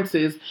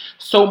influences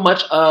so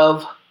much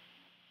of,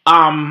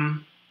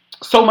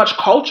 so much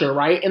culture,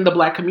 right, in the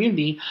black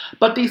community.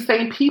 But these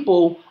same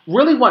people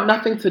really want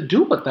nothing to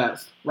do with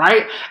us,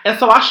 right? And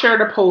so I had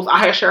shared her post,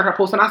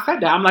 and I said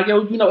that. I'm like,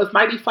 it's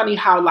mighty funny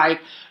how, like,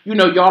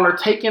 y'all are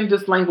taking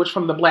this language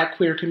from the black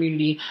queer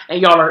community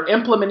and y'all are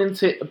implementing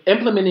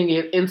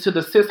it into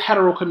the cis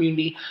hetero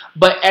community.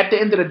 But at the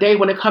end of the day,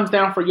 when it comes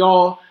down for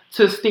y'all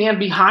to stand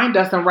behind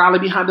us and rally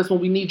behind us when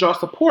we need y'all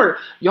support,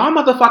 y'all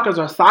motherfuckers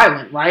are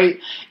silent, right?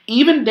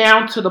 Even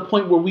down to the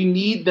point where we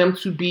need them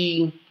to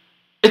be.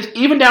 It's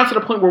even down to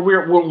the point where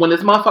when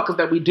it's motherfuckers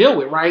that we deal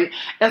with, right?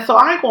 And so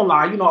I ain't gonna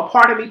lie, a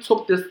part of me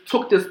took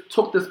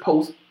this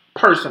post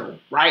personal,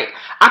 right?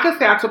 I can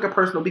say I took it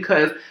personal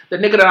because the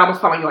nigga that I was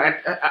telling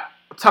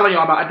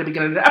y'all about at the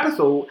beginning of the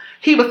episode,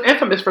 he was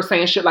infamous for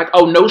saying shit like,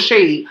 "Oh, no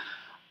shade."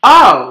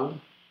 Oh,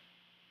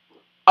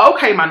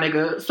 okay, my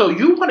nigga. So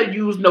you want to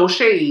use no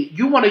shade,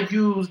 you want to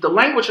use the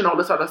language and all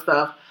this other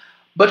stuff,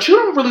 but you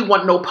don't really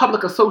want no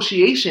public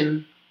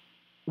association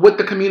with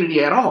the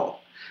community at all.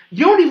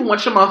 You don't even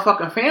want your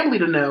motherfucking family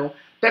to know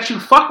that you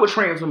fuck with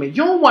trans women.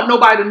 You don't want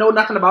nobody to know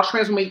nothing about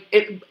trans women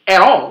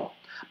at all.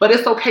 But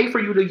it's okay for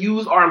you to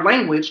use our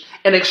language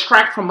and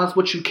extract from us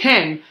what you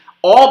can,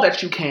 all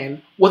that you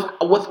can, with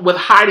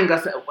hiding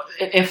us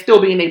and still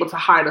being able to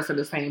hide us in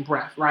the same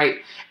breath, right?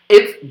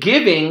 It's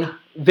giving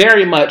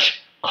very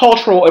much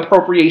cultural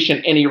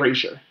appropriation and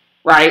erasure,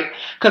 right?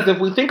 Because if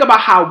we think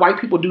about how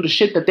white people do the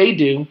shit that they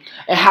do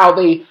and how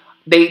they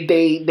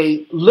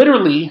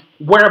literally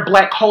wear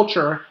black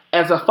culture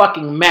as a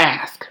fucking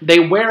mask. They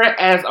wear it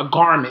as a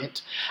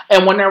garment.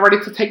 And when they're ready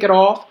to take it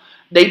off,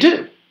 they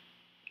do.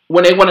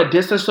 When they want to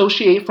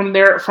disassociate from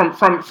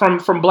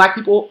black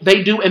people,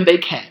 they do and they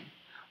can.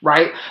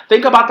 Right?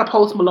 Think about the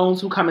Post Malones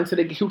who came into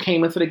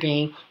the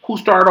game, who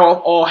started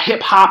off all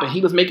hip hop and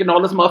he was making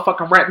all this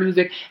motherfucking rap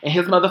music and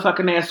his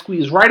motherfucking ass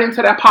squeezed right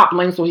into that pop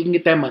lane so he can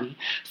get that money.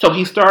 So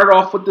he started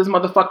off with this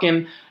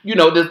motherfucking,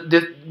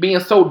 this being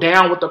so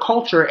down with the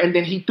culture, and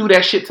then he threw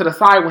that shit to the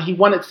side when he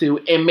wanted to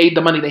and made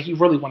the money that he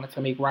really wanted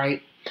to make,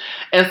 right?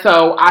 And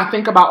so I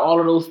think about all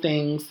of those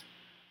things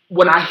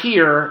when I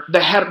hear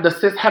the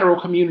cis hetero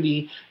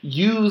community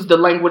use the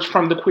language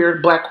from the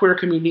black queer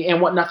community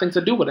and want nothing to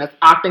do with us.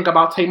 I think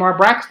about Tamar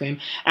Braxton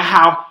and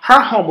how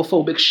her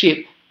homophobic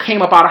shit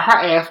came up out of her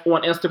ass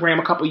on Instagram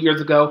a couple years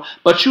ago.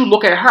 But you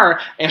look at her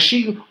and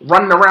she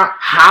running around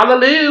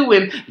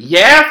hallelujah and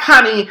yes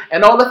honey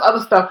and all this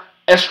other stuff,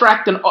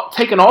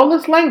 taking all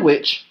this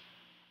language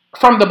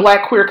from the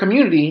black queer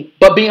community,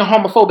 but being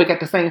homophobic at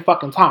the same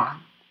fucking time.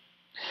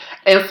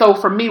 And so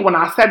for me, when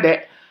I said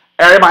that,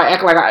 everybody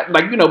act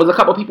there's a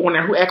couple people in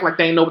there who act like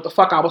they didn't know what the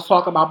fuck I was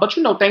talking about. But,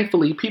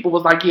 thankfully, people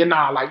was like, yeah,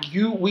 nah,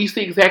 we see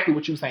exactly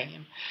what you're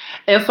saying.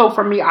 And so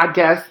for me, I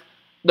guess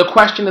the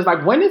question is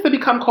like, when does it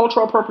become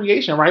cultural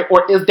appropriation, right?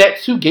 Or is that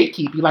too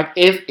gatekeepy? Like,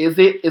 is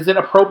it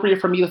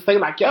appropriate for me to say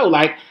like, yo,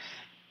 like,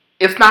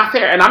 it's not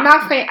fair? And I'm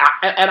not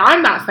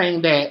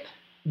saying that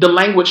the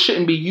language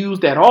shouldn't be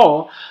used at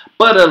all.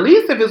 But at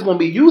least if it's going to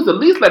be used, at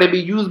least let it be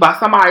used by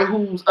somebody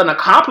who's an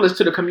accomplice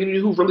to the community,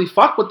 who really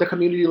fuck with the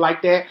community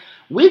like that.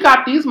 We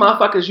got these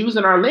motherfuckers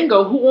using our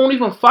lingo who won't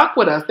even fuck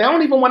with us. They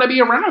don't even want to be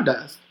around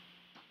us.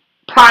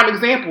 Prime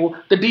example,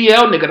 the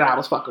DL nigga that I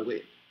was fucking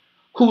with.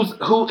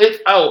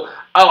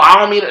 I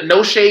don't mean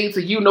no shade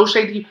to you, no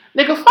shade to you.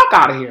 Nigga, fuck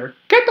out of here.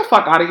 Get the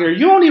fuck out of here.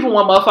 You don't even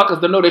want motherfuckers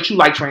to know that you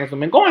like trans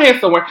women. Go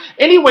ahead somewhere.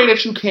 Any way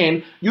that you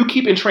can, you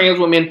keeping trans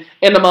women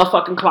in the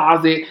motherfucking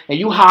closet and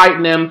you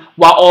hiding them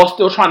while all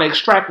still trying to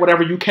extract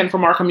whatever you can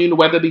from our community,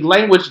 whether it be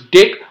language,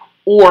 dick,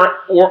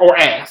 or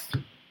ass.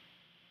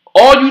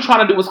 All you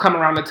trying to do is come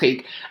around and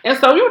take. And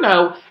so,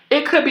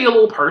 it could be a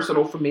little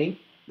personal for me,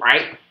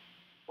 right?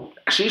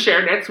 She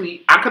shared that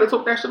tweet. I could have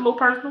took that shit a little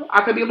personal.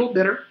 I could be a little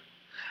bitter.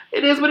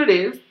 It is what it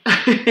is,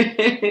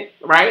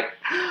 right?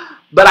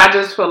 But I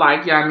just feel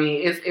like,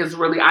 it's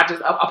really,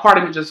 a part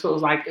of me just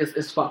feels like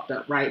it's fucked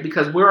up, right?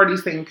 Because we're already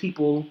seeing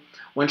people,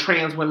 when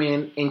trans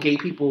women and gay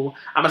people,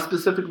 I'm going to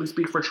specifically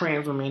speak for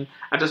trans women.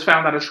 I just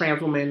found out a trans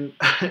woman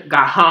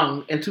got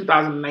hung in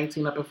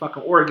 2019 up in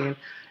fucking Oregon,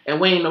 and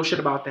we ain't know shit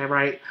about that,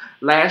 right?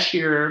 Last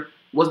year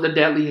was the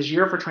deadliest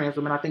year for trans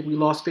women. I think we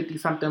lost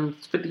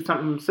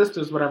 50-something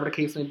sisters, whatever the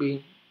case may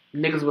be.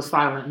 Niggas was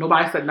silent.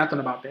 Nobody said nothing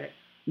about that.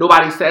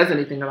 Nobody says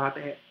anything about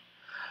that.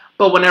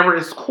 But whenever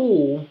it's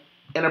cool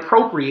and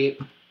appropriate,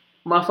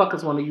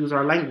 motherfuckers want to use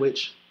our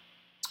language.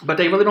 But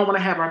they really don't want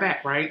to have our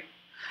back, right?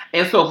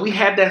 And so if we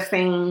had that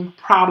same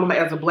problem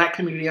as a black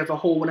community as a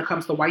whole when it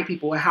comes to white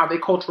people and how they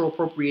cultural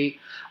appropriate,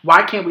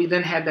 why can't we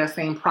then have that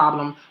same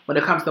problem when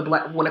it comes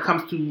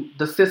to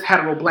the cis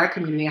hetero black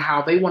community and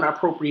how they want to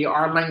appropriate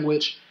our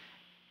language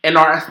and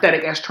our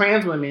aesthetic as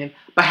trans women,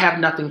 but have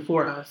nothing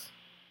for us,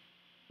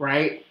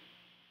 right?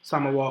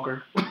 Summer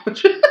Walker.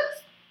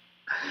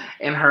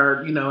 And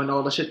her, and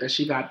all the shit that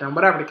she got done,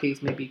 whatever the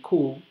case may be,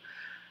 cool.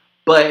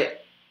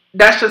 But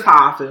that's just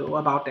how I feel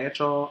about that,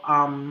 y'all.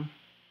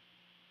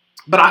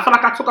 But I feel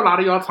like I took a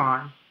lot of y'all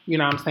time. You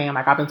know what I'm saying?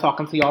 Like, I've been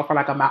talking to y'all for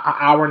like an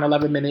hour and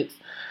 11 minutes.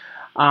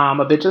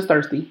 A bitch is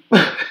thirsty.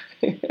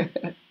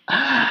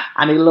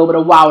 I need a little bit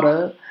of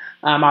water.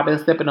 I've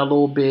been sipping a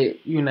little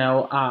bit,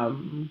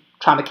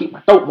 trying to keep my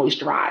throat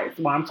moisturized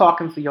while I'm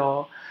talking to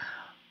y'all.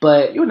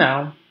 But, I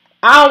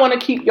don't want to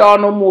keep y'all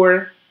no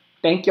more.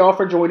 Thank y'all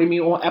for joining me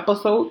on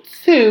episode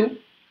 2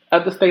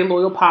 of the Stay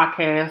Loyal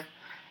podcast.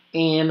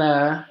 And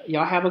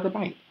y'all have a good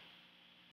night.